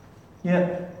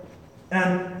 yeah,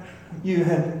 and you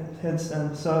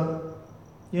headstand, so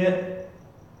yeah,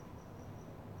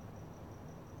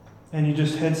 and you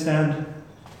just headstand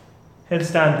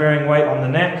bearing weight on the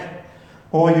neck,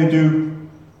 or you do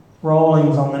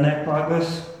rollings on the neck like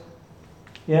this,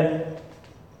 yeah,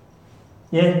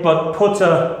 but put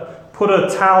a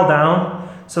towel down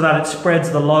so that it spreads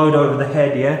the load over the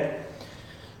head, yeah,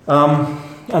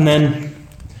 and then,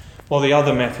 well, the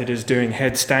other method is doing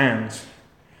headstands,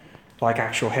 like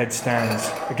actual headstands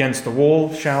against the wall,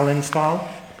 Shaolin style.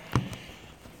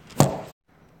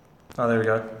 Oh, there we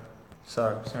go.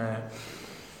 So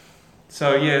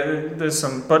yeah, there's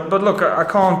some, but look, I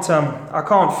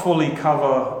can't fully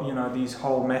cover, you know, these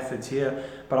whole methods here,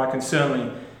 but I can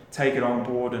certainly take it on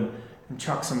board and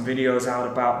chuck some videos out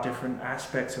about different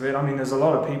aspects of it. I mean, there's a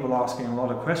lot of people asking a lot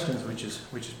of questions, which is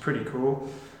pretty cool,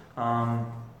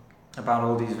 about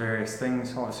all these various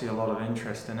things. Obviously, a lot of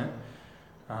interest in it.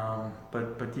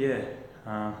 But yeah,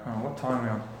 what time are we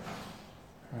on?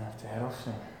 I have to head off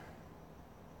soon.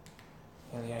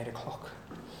 Nearly 8 o'clock.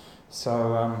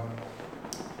 So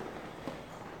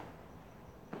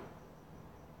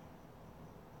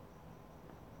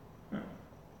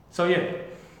yeah.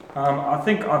 I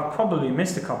think I've probably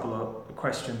missed a couple of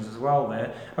questions as well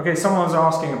there. Okay, someone was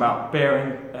asking about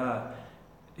bearing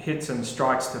hits and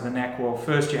strikes to the neck. Well,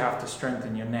 first you have to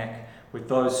strengthen your neck with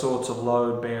those sorts of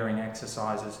load-bearing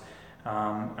exercises,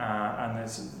 and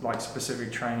there's like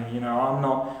specific training. You know,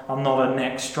 I'm not a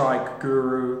neck strike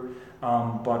guru,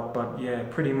 but yeah,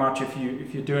 pretty much if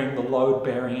you're doing the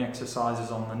load-bearing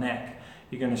exercises on the neck,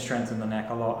 you're going to strengthen the neck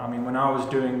a lot. I mean, when I was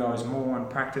doing those more and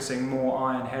practicing more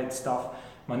iron head stuff,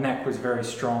 my neck was very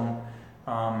strong,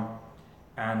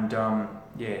 and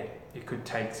yeah, it could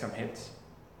take some hits.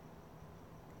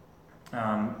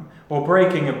 Or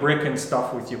breaking a brick and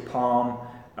stuff with your palm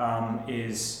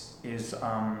is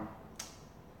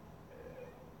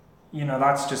you know,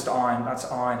 that's just iron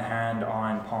hand,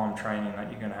 iron palm training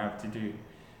that you're going to have to do.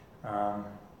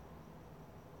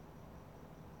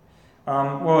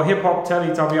 Well, Hip Hop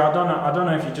Teletubby, I don't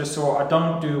know if you just saw, I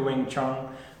don't do Wing Chun,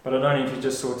 but I don't know if you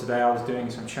just saw today I was doing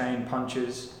some chain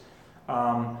punches.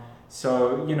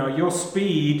 So, you know, your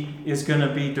speed is going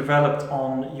to be developed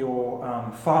on your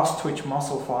fast twitch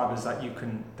muscle fibers that you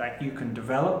can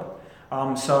develop.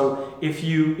 So if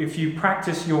you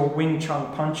practice your Wing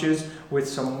Chun punches with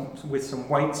some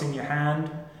weights in your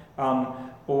hand,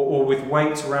 or with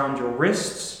weights around your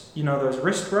wrists, you know, those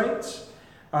wrist weights,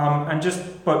 and just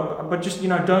just, you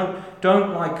know,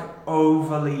 don't like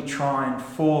overly try and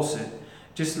force it.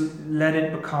 Just let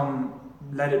it become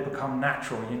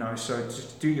natural, you know. So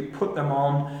just put them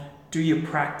on, do your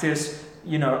practice,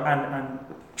 you know, and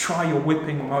try your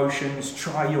whipping motions,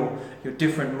 try your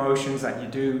different motions that you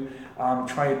do,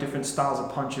 try your different styles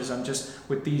of punches, and just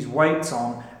with these weights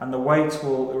on, and the weights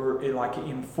will like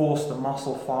enforce the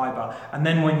muscle fiber, and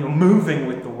then when you're moving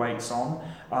with the weights on,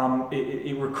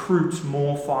 it recruits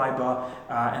more fiber,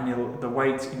 and the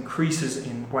weight increases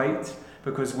in weight.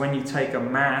 Because when you take a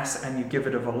mass and you give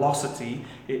it a velocity,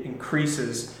 it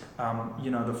increases,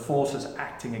 you know, the forces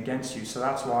acting against you. So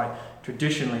that's why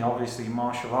traditionally, obviously,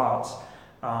 martial arts,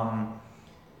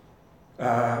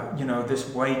 you know,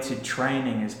 this weighted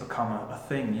training has become a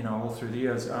thing, you know, all through the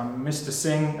years. Mr.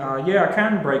 Singh, yeah, I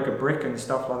can break a brick and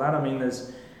stuff like that. I mean,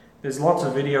 there's lots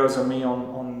of videos of me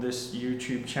on this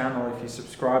YouTube channel. If you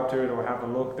subscribe to it or have a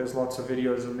look, there's lots of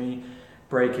videos of me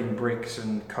breaking bricks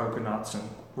and coconuts and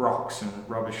rocks and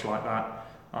rubbish like that.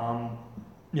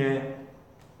 Yeah,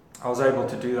 I was able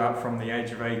to do that from the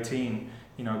age of 18,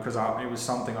 you know, because it was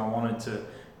something I wanted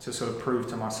to sort of prove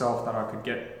to myself that I could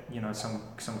get, you know, some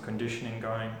conditioning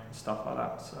going and stuff like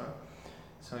that.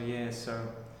 So yeah, so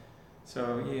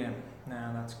yeah,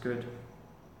 no, that's good.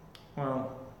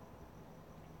 Well,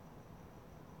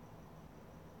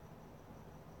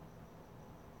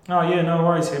 Oh yeah, no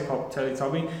worries, Hip Hop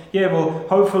Teletubby. Yeah, well,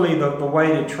 hopefully the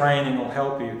weighted training will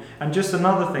help you. And just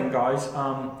another thing, guys.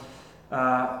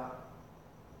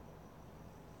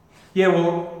 Yeah,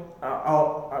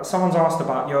 well, someone's asked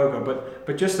about yoga,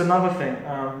 but just another thing.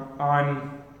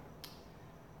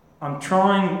 I'm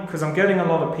trying, because I'm getting a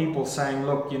lot of people saying,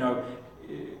 look, I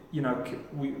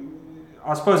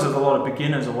suppose there's a lot of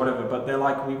beginners or whatever, but they're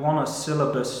like, we want a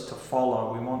syllabus to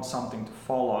follow, we want something to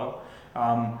follow.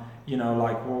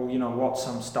 What's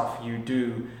some stuff you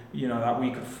do, that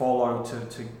we could follow to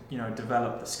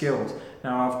develop the skills.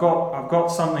 Now I've got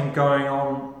something going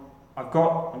on.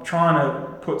 I'm trying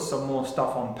to put some more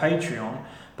stuff on Patreon,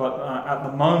 but at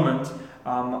the moment,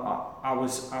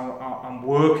 I'm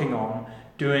working on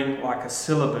doing like a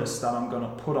syllabus that I'm going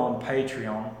to put on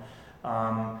Patreon,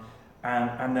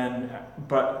 and then,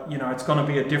 but it's going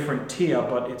to be a different tier,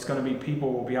 but it's going to be,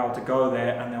 people will be able to go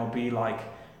there and there'll be like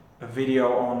a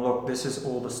video on, look, this is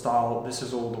all the style, this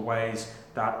is all the ways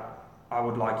that I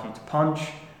would like you to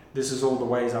punch, this is all the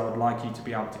ways I would like you to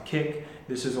be able to kick,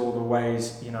 this is all the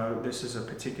ways, this is a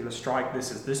particular strike,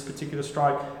 this is this particular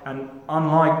strike. And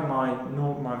unlike my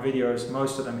videos,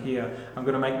 most of them here, I'm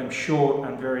going to make them short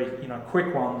and very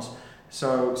quick ones,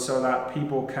 so that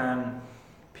people can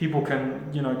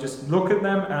just look at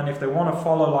them, and if they want to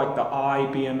follow like the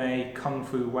IBMA Kung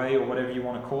Fu way or whatever you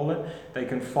want to call it, they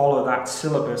can follow that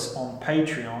syllabus on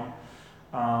Patreon.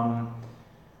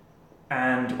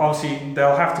 And obviously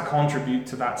they'll have to contribute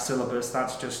to that syllabus.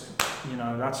 That's just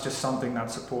something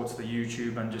that supports the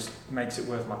YouTube and just makes it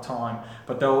worth my time.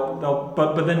 But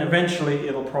but then eventually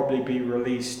it'll probably be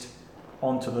released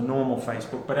onto the normal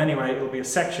Facebook. But anyway, it'll be a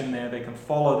section there. They can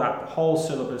follow that whole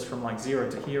syllabus from like zero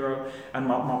to hero. And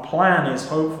my plan is,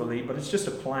 hopefully, but it's just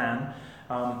a plan.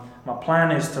 My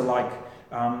plan is to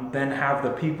then have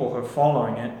the people who are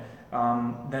following it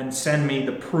then send me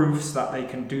the proofs that they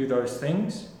can do those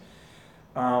things.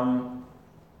 And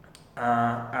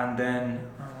then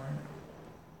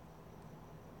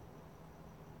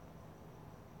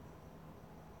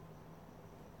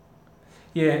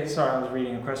yeah, sorry, I was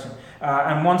reading a question.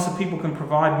 And once the people can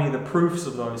provide me the proofs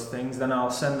of those things, then I'll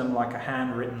send them like a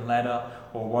handwritten letter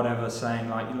or whatever saying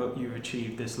like, look, you've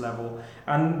achieved this level.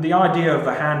 And the idea of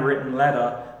the handwritten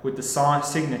letter with the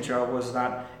signature was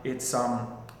that it's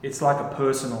like a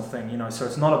personal thing, so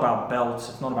it's not about belts,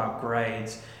 it's not about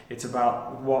grades, it's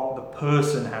about what the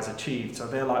person has achieved. So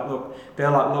they're like, look,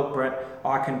 Brett,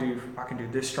 I can do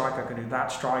this strike, I can do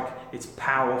that strike, it's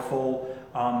powerful,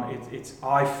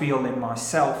 I feel in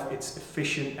myself, it's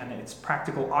efficient and it's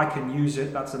practical, I can use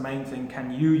it, that's the main thing,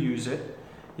 can you use it?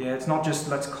 Yeah, it's not just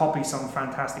let's copy some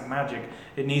fantastic magic.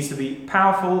 It needs to be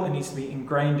powerful, it needs to be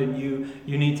ingrained in you,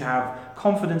 you need to have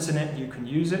confidence in it, you can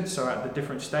use it, so at the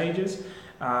different stages.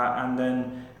 And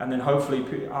then hopefully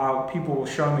people will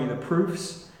show me the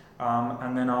proofs,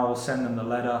 and then I will send them the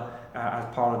letter as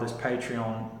part of this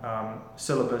Patreon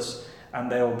syllabus, and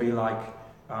they'll be like,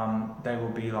 there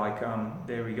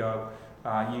we go,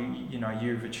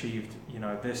 you've achieved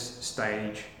this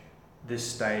stage,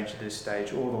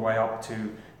 all the way up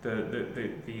to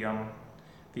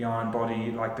the iron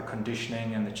body, like the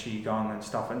conditioning and the qigong and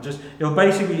stuff, and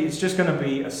it's just going to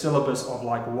be a syllabus of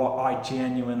like what I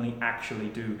genuinely actually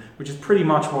do, which is pretty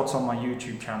much what's on my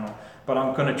YouTube channel. But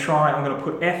I'm going to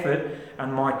put effort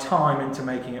and my time into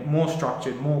making it more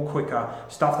structured, more quicker,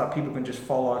 stuff that people can just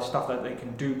follow, stuff that they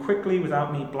can do quickly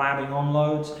without me blabbing on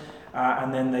loads,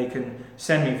 and then they can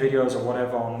send me videos or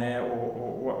whatever on there,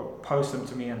 or post them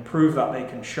to me and prove that they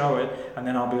can show it, and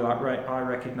then I'll be like, right, I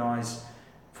recognize,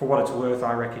 for what it's worth,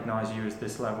 I recognize you as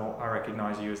this level, I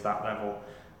recognize you as that level.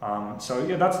 So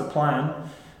yeah, that's the plan.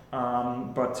 I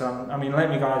mean, let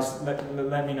me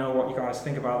know what you guys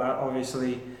think about that.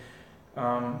 Obviously,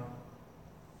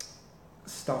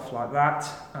 stuff like that.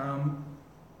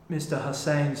 Mr.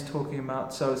 Hussein's talking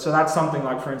about, so that's something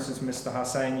like, for instance, Mr.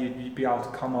 Hussein, you'd be able to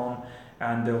come on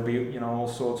and there'll be all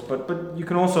sorts, but you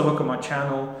can also look at my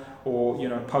channel or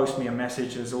post me a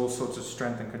message. There's all sorts of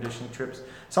strength and conditioning trips.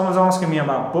 Someone's asking me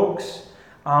about books.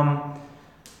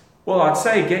 Well, I'd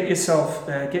say get yourself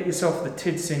the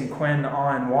Titsin Quen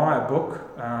Iron Wire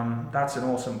book. That's an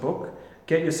awesome book.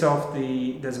 Get yourself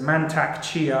there's Mantak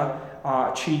Chia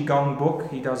Qigong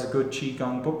book. He does a good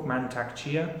Qigong book, Mantak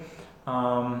Chia.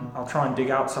 I'll try and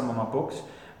dig out some of my books.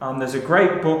 There's a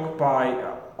great book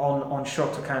on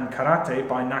Shotokan Karate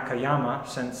by Nakayama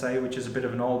Sensei, which is a bit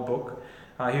of an old book.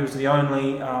 He was the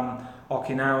only one of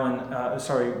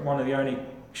the only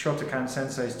Shotokan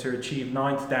senseis to achieve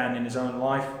 9th Dan in his own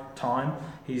lifetime.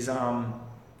 He's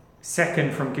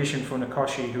second from Gishin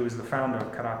Funakoshi, who was the founder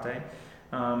of karate.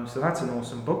 So that's an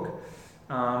awesome book.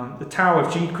 The Tao of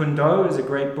Jeet Kune Do is a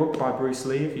great book by Bruce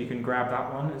Lee. If you can grab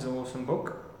that one, it's an awesome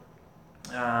book.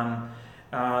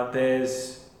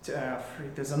 There's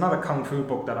another Kung Fu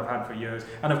book that I've had for years.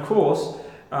 And of course,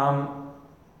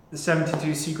 the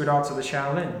 72 Secret Arts of the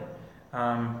Shaolin.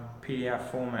 PDF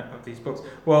format of these books.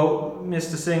 Well,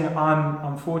 Mr. Singh,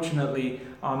 unfortunately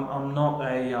I'm not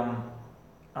a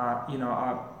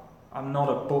I'm not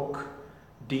a book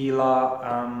dealer.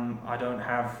 I don't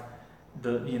have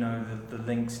the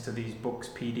links to these books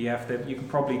PDF. That you can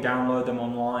probably download them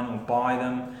online or buy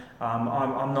them.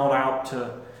 I'm not out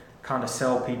to kind of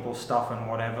sell people stuff and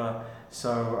whatever.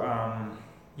 So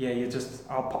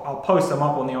I'll post them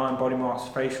up on the Iron Body Martial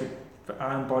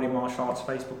Arts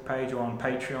Facebook page or on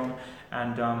Patreon.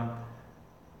 And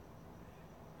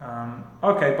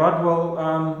okay, bud. Well,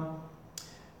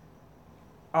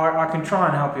 I can try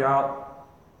and help you out.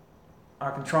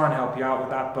 I can try and help you out with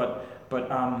that, but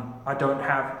I don't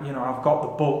have, I've got the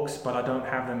books, but I don't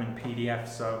have them in PDF.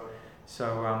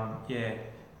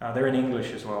 They're in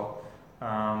English as well.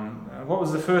 What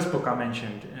was the first book I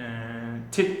mentioned?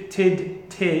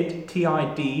 Tidsinquen,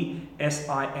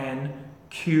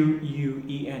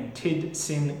 Tid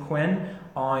Sin Quen,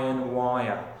 Iron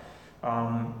Wire.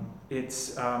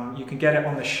 You can get it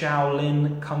on the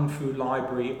Shaolin Kung Fu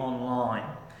Library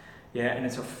online. Yeah, and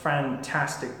it's a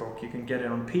fantastic book. You can get it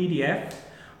on PDF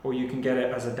or you can get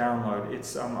it as a download.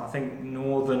 It's I think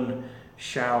Northern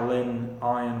Shaolin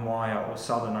Iron Wire or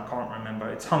Southern, I can't remember.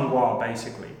 It's Hunghua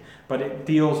basically, but it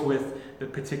deals with the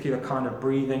particular kind of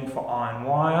breathing for iron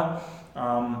wire,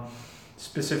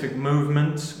 specific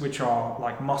movements which are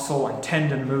like muscle and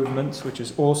tendon movements, which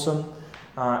is awesome.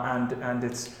 And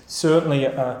it's certainly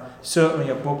a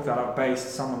book that I've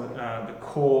based some of the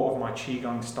core of my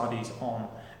Qigong studies on.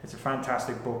 It's a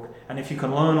fantastic book, and if you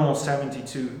can learn all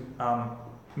 72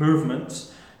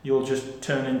 movements, you'll just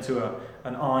turn into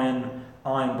an iron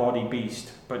body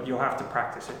beast. But you'll have to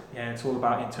practice it. Yeah, it's all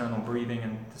about internal breathing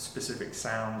and the specific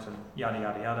sounds and yada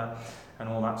yada yada, and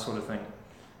all that sort of thing.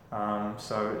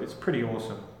 So it's pretty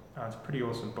awesome. It's a pretty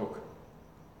awesome book.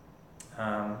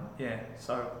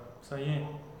 So yeah.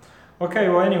 Okay.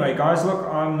 Well, anyway, guys, look,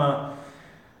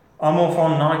 I'm off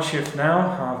on night shift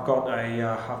now. I've got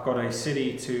a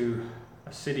city to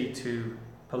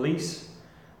police.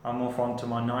 I'm off on to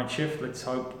my night shift. Let's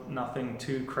hope nothing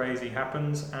too crazy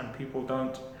happens and people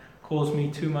don't cause me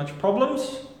too much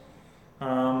problems.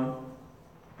 No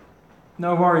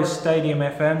worries, Stadium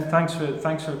FM. Thanks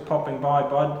for popping by,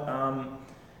 bud.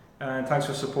 And thanks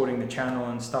for supporting the channel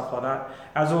and stuff like that.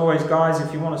 As always, guys,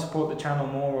 if you want to support the channel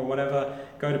more or whatever,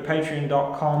 go to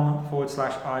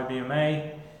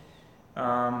patreon.com/IBMA.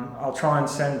 I'll try and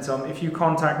send some. If you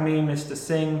contact me, Mr.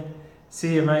 Singh,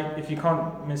 see you, mate. If you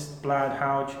Miss Blad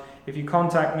Houch, if you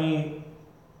contact me,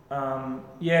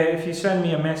 if you send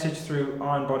me a message through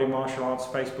Iron Body Martial Arts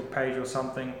Facebook page or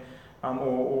something,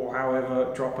 or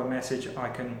however, drop a message, I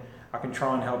can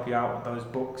try and help you out with those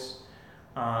books.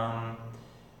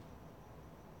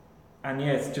 And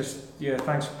yeah, it's just,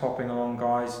 thanks for popping along,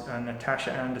 guys. And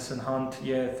Natasha Anderson Hunt,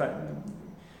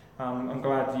 I'm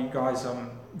glad you guys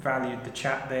valued the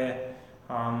chat there.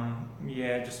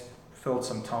 Just filled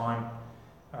some time.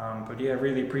 But yeah,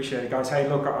 really appreciate it, guys. Hey,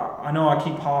 look, I know I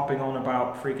keep harping on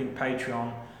about freaking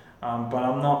Patreon, but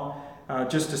I'm not.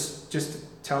 Just to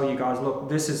tell you guys, look,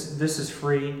 this is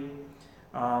free.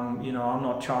 I'm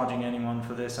not charging anyone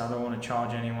for this. I don't want to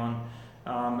charge anyone.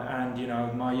 And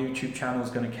my YouTube channel is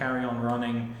going to carry on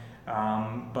running,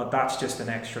 but that's just an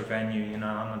extra venue. I'm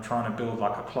not trying to build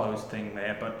like a closed thing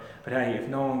there. But hey, if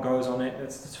no one goes on it,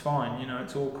 it's fine.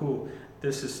 It's all cool.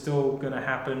 This is still going to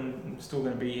happen. I'm still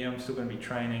going to be here. I'm still going to be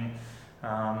training.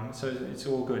 So it's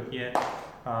all good. Yeah.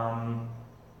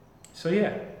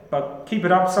 But keep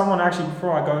it up.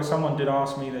 Before I go, someone did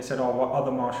ask me. They said, "Oh, what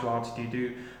other martial arts do you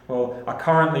do?" Well, I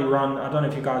currently run. I don't know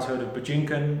if you guys heard of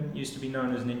Bujinkan. Used to be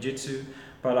known as ninjutsu,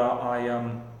 but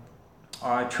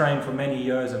I trained for many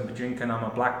years in Bujinkan. I'm a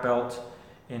black belt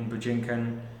in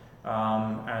Bujinkan,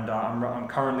 and I'm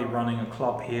currently running a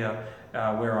club here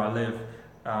where I live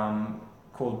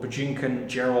called Bujinkan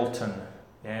Geraldton.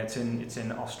 Yeah, it's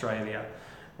in Australia,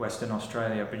 Western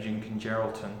Australia, Bujinkan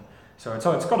Geraldton. So it's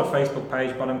got a Facebook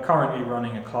page, but I'm currently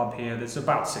running a club here. There's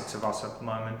about 6 of us at the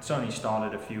moment. It's only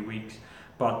started a few weeks,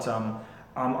 but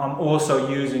I'm also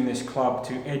using this club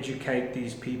to educate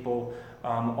these people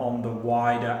on the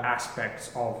wider aspects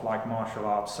of like martial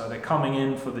arts. So they're coming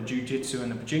in for the jiu-jitsu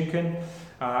and the Bujinkan,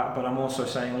 but I'm also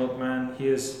saying, look, man,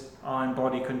 here's iron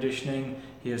body conditioning,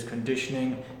 here's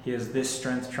this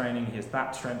strength training, here's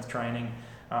that strength training,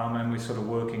 and we're sort of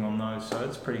working on those. So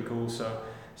it's pretty cool. So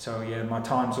So yeah, my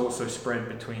time's also spread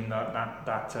between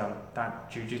that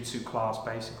jiu-jitsu class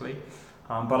basically.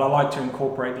 But I like to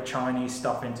incorporate the Chinese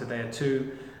stuff into there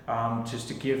too, just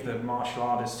to give the martial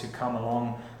artists who come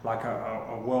along like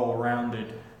a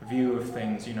well-rounded view of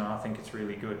things. You know, I think it's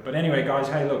really good. But anyway, guys,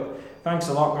 hey, look, thanks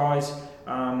a lot, guys.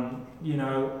 You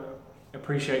know,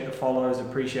 appreciate the follows,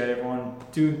 appreciate everyone.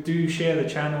 Do share the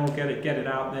channel, get it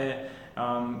out there,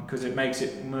 because it makes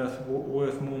it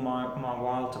worth more my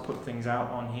while to put things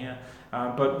out on here.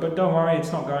 But don't worry,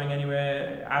 it's not going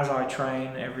anywhere. As I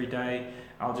train every day,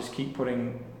 I'll just keep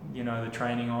putting, you know, the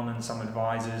training on and some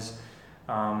advisors,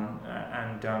 and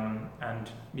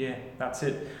yeah, that's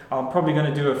it. I'm probably going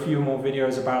to do a few more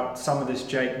videos about some of this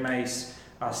Jake Mace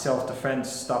self-defense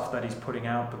stuff that he's putting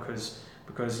out, because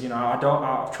you know,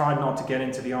 I've tried not to get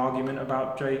into the argument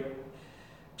about Jake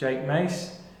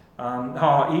Mace.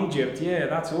 Egypt, yeah,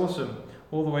 that's awesome,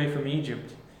 all the way from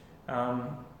Egypt.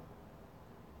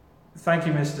 Thank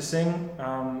you, Mr. Singh.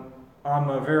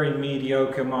 I'm a very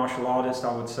mediocre martial artist,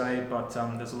 I would say, but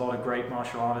there's a lot of great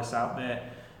martial artists out there.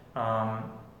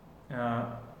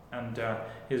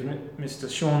 Here's Mr.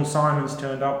 Sean Simons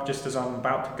turned up just as I'm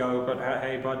about to go, but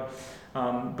hey, bud.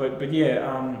 But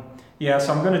yeah, yeah.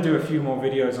 So I'm going to do a few more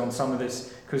videos on some of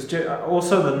this, because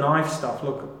also the knife stuff.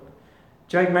 Look,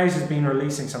 Jake Mace has been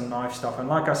releasing some knife stuff, and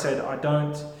like I said, I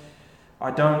don't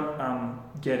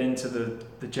get into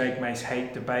the Jake Mace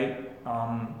hate debate.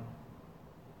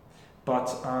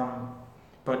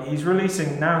 But he's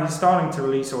releasing, now he's starting to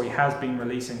release, or he has been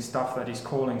releasing stuff that he's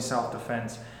calling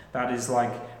self-defense. That is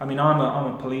like, I mean, I'm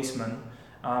a policeman,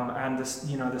 and this,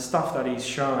 you know, the stuff that he's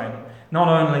showing not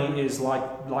only is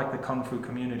like the Kung Fu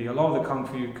community. A lot of the Kung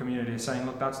Fu community is saying,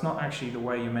 look, that's not actually the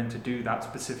way you're meant to do that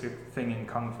specific thing in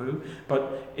Kung Fu.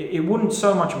 But it wouldn't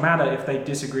so much matter if they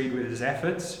disagreed with his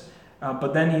efforts.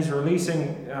 But then he's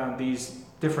releasing these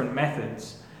different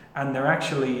methods, and they're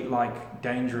actually like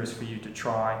dangerous for you to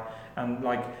try. And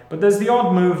like, but there's the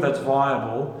odd move that's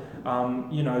viable,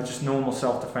 you know, just normal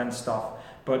self-defense stuff.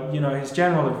 But you know, his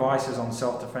general advices on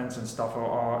self-defense and stuff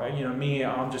are, you know,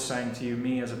 I'm just saying to you,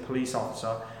 me as a police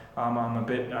officer, I'm a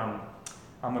bit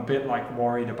like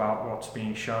worried about what's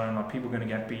being shown. Like, people are going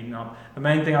to get beaten up. The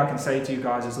main thing I can say to you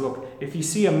guys is, look, if you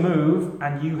see a move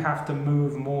and you have to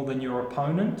move more than your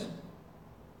opponent,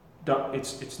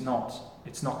 it's not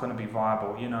going to be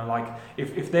viable. You know, like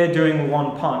if they're doing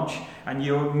one punch and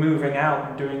you're moving out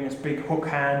and doing this big hook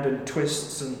hand and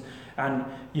twists and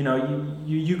you know,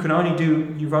 you've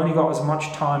only got as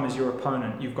much time as your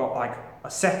opponent. You've got like a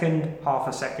second, half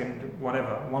a second,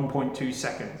 whatever, 1.2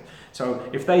 seconds. So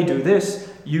if they do this,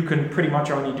 you can pretty much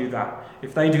only do that.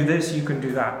 If they do this, you can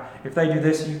do that. If they do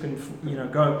this, you can, you know,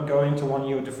 go into one of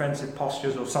your defensive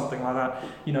postures or something like that.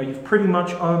 You know, you've pretty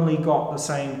much only got the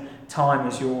same time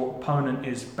as your opponent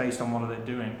is based on what they're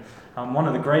doing. One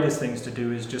of the greatest things to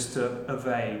do is just to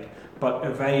evade, but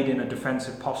evade in a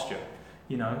defensive posture.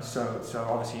 You know, so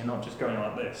obviously you're not just going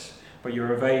like this, but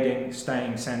you're evading,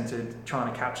 staying centered, trying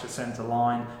to catch the center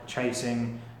line,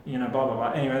 chasing, you know, blah, blah,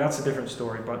 blah. Anyway, that's a different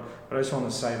story, but I just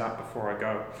want to say that before I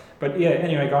go. But yeah,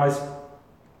 anyway, guys,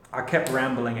 I kept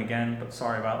rambling again, but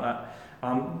sorry about that.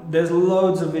 There's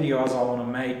loads of videos I want to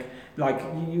make. Like,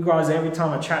 you guys, every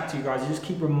time I chat to you guys, you just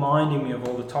keep reminding me of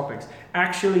all the topics.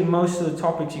 Actually, most of the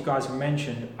topics you guys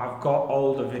mentioned, I've got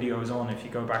older videos on if you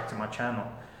go back to my channel.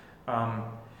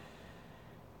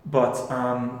 But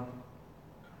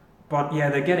yeah,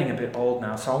 they're getting a bit old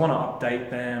now, so I want to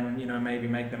update them, you know, maybe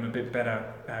make them a bit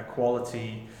better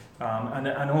quality,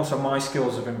 and also my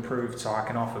skills have improved, so I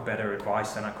can offer better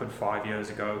advice than I could 5 years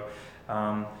ago.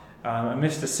 And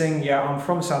Mr. Singh, yeah, I'm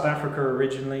from South Africa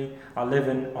originally. I live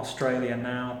in Australia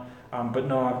now, but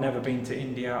no, I've never been to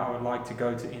India. I would like to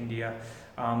go to India.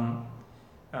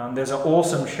 There's an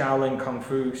awesome Shaolin Kung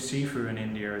Fu Sifu in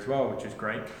India as well, which is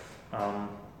great.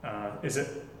 Is it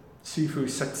Sifu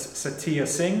Satya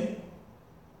Singh?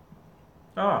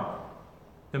 Ah,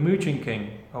 the Mooching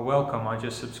King. Oh, welcome, I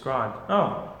just subscribed.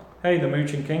 Oh, hey, the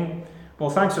Mooching King.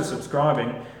 Well, thanks for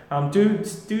subscribing. Do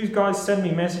you guys send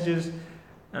me messages?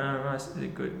 Is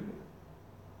it good?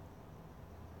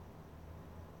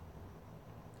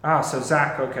 So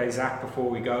Zach, okay, Zach, before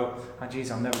we go.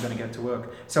 Geez, I'm never going to get to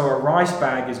work. So a rice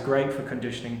bag is great for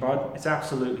conditioning, bud. It's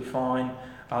absolutely fine.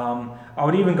 I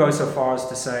would even go so far as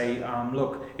to say,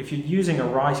 look, if you're using a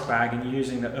rice bag and you're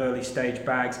using the early stage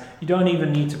bags, you don't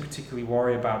even need to particularly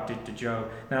worry about dit de jo.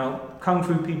 Now, Kung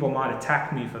Fu people might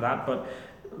attack me for that, but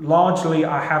largely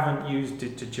I haven't used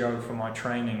dit de jo for my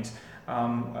trainings.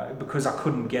 because I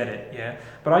couldn't get it, yeah.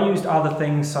 But I used other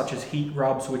things such as heat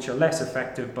rubs, which are less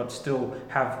effective but still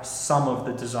have some of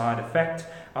the desired effect.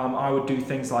 I would do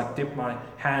things like dip my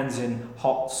hands in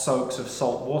hot soaks of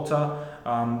salt water.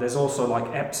 There's also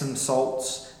like Epsom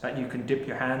salts that you can dip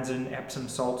your hands in, Epsom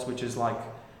salts, which is like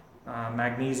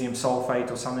magnesium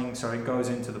sulfate or something, so it goes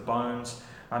into the bones.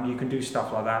 You can do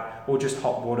stuff like that, or just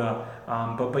hot water.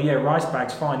 But yeah, rice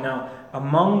bag's fine. Now, a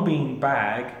mung bean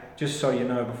bag, just so you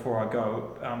know before I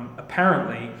go,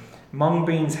 apparently mung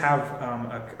beans have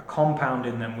a compound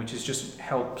in them which is just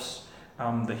helps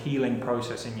the healing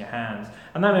process in your hands.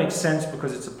 And that makes sense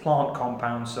because it's a plant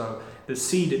compound, so the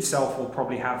seed itself will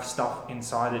probably have stuff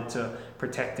inside it to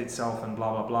protect itself and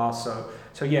blah, blah, blah. So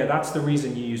yeah, that's the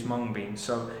reason you use mung beans.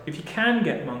 So if you can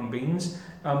get mung beans,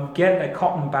 get a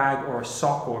cotton bag or a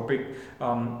sock or a big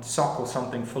sock or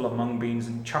something full of mung beans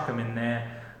and chuck them in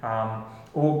there.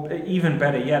 Or even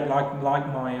better yet, like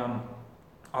my,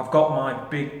 I've got my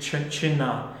big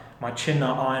Chinna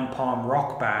Iron Palm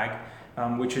rock bag,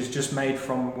 which is just made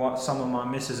from some of my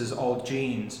missus's old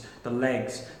jeans, the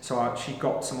legs. So she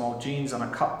got some old jeans and I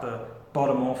cut the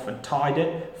bottom off and tied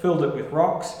it, filled it with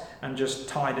rocks and just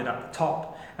tied it at the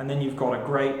top. And then you've got a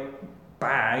great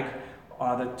bag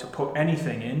to put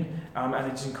anything in, and it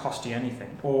doesn't cost you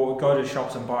anything. Or go to the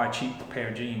shops and buy a cheap pair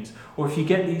of jeans. Or if you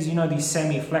get these, you know, these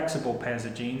semi-flexible pairs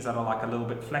of jeans that are like a little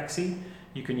bit flexy,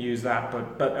 you can use that.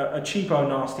 But a cheapo,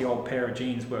 nasty old pair of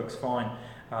jeans works fine.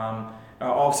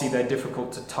 Obviously they're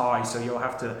difficult to tie, so you'll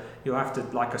have to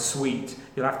like a sweet,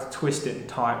 you'll have to twist it and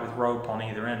tie it with rope on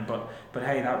either end. But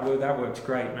hey, that works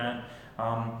great, man.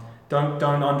 Don't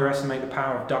underestimate the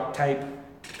power of duct tape.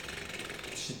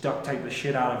 Just duct tape the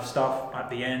shit out of stuff at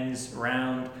the ends,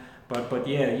 around. But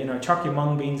yeah, you know, chuck your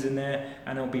mung beans in there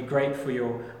and it'll be great for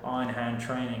your iron hand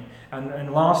training.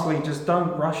 And lastly, just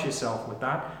don't rush yourself with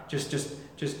that. Just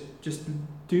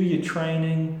do your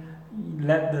training.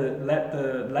 Let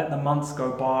the months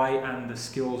go by and the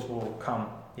skills will come.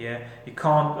 Yeah, you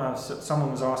can't. Someone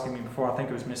was asking me before. I think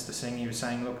it was Mr. Singh. He was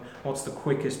saying, "Look, what's the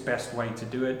quickest, best way to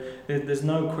do it?" There's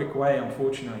no quick way,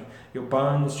 unfortunately. Your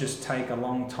bones just take a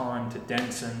long time to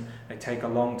densen. They take a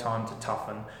long time to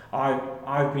toughen.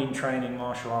 I've been training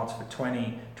martial arts for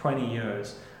 20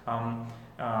 years.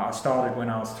 I started when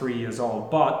I was 3 years old,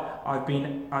 but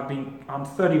I'm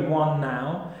 31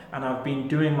 now, and I've been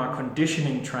doing my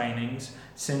conditioning trainings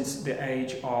since the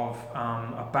age of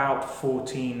about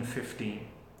 14, 15.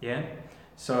 Yeah,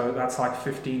 so that's like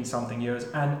 15 something years,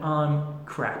 and I'm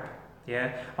crap.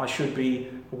 Yeah, I should be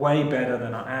way better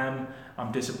than I am.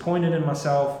 I'm disappointed in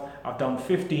myself. I've done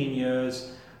 15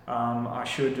 years. I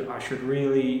should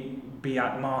really be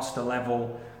at master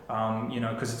level. You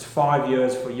know, because it's 5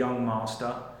 years for young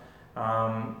master.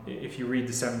 If you read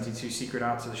the 72 Secret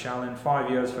Arts of the Shaolin, 5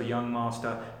 years for young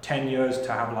master, 10 years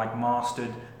to have like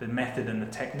mastered the method and the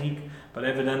technique. But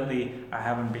evidently I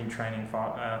haven't been training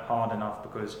hard enough,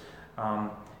 because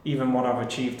even what I've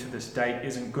achieved to this date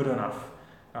isn't good enough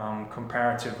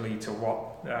comparatively to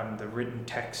what the written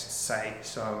texts say.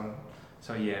 So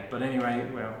yeah, but anyway,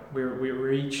 well,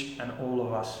 we're each and all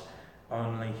of us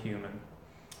only human.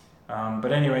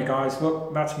 But anyway, guys,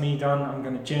 look, that's me done. I'm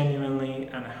going to genuinely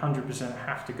and 100%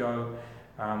 have to go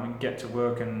and get to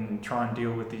work and try and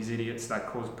deal with these idiots that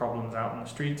cause problems out on the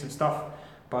streets and stuff.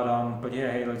 But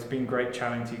yeah, hey, it's been great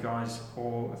chatting to you guys.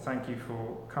 Or thank you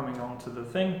for coming on to the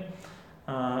thing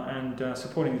and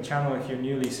supporting the channel. If you're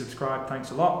newly subscribed,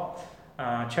 thanks a lot.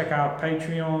 Check out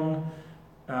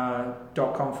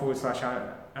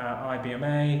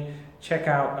patreon.com/IBMA. Check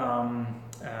out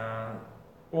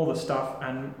all the stuff,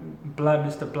 and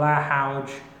Mr.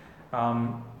 Blahouge,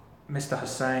 Mr.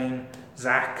 Hussein,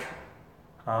 Zach.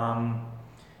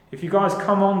 If you guys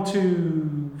come on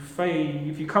to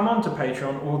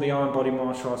Patreon or the Iron Body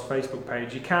Martial Arts Facebook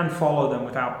page, you can follow them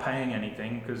without paying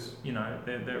anything, because you know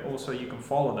they're also, you can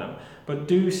follow them. But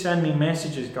do send me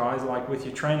messages, guys, like with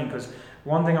your training, because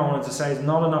one thing I wanted to say is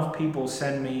not enough people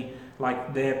send me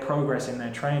like their progress in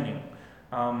their training.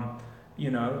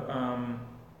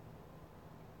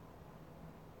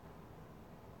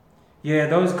 Yeah,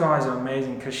 those guys are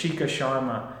amazing. Kashika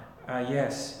Sharma,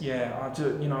 yes, yeah. I've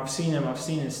seen him. I've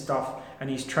seen his stuff, and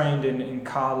he's trained in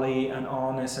Kali and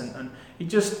Arnis, and he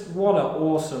just, what an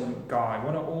awesome guy.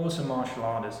 What an awesome martial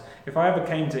artist. If I ever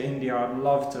came to India, I'd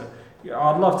love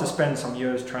to spend some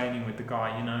years training with the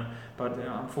guy, you know. But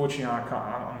unfortunately, I can't.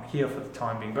 I'm here for the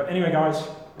time being. But anyway, guys.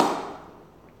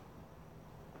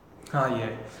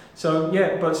 Yeah. So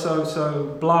yeah, so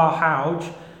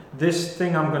Blahouge. This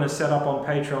thing I'm going to set up on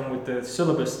Patreon with the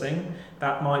syllabus thing,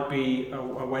 that might be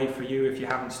a way for you if you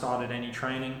haven't started any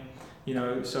training, you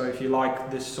know. So if you like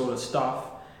this sort of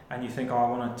stuff and you think, oh, I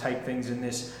want to take things in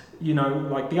this, you know,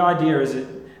 like the idea with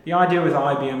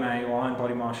IBMA or Iron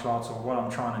Body Martial Arts, or what I'm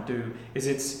trying to do, is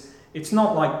it's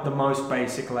not like the most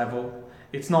basic level,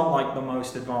 it's not like the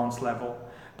most advanced level,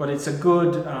 but it's a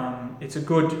good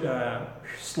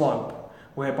slope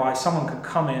whereby someone can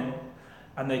come in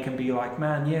and they can be like,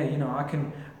 man, yeah, you know,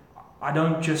 I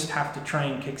don't just have to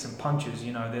train kicks and punches,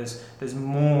 you know, there's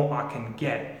more I can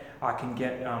get. I can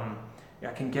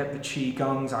get the qi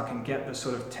gongs, I can get the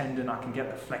sort of tendon, I can get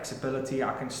the flexibility,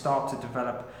 I can start to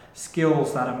develop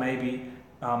skills that are maybe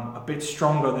a bit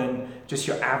stronger than just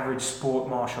your average sport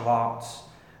martial arts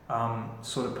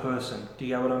sort of person. Do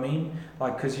you get what I mean?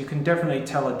 Like, because you can definitely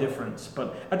tell a difference,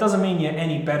 but that doesn't mean you're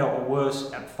any better or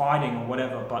worse at fighting or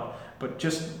whatever, but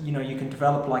just, you know, you can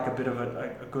develop like a bit of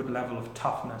a good level of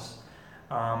toughness.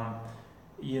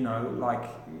 You know, like,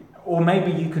 or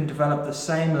maybe you can develop the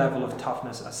same level of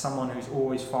toughness as someone who's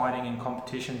always fighting in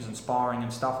competitions and sparring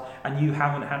and stuff, and you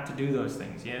haven't had to do those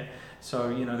things, yeah?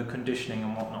 So, you know, the conditioning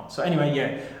and whatnot. So anyway,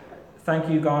 yeah, thank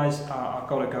you guys. I've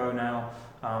got to go now.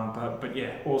 But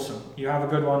yeah, awesome. You have a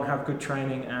good one, have good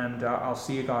training, and I'll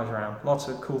see you guys around. Lots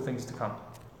of cool things to come.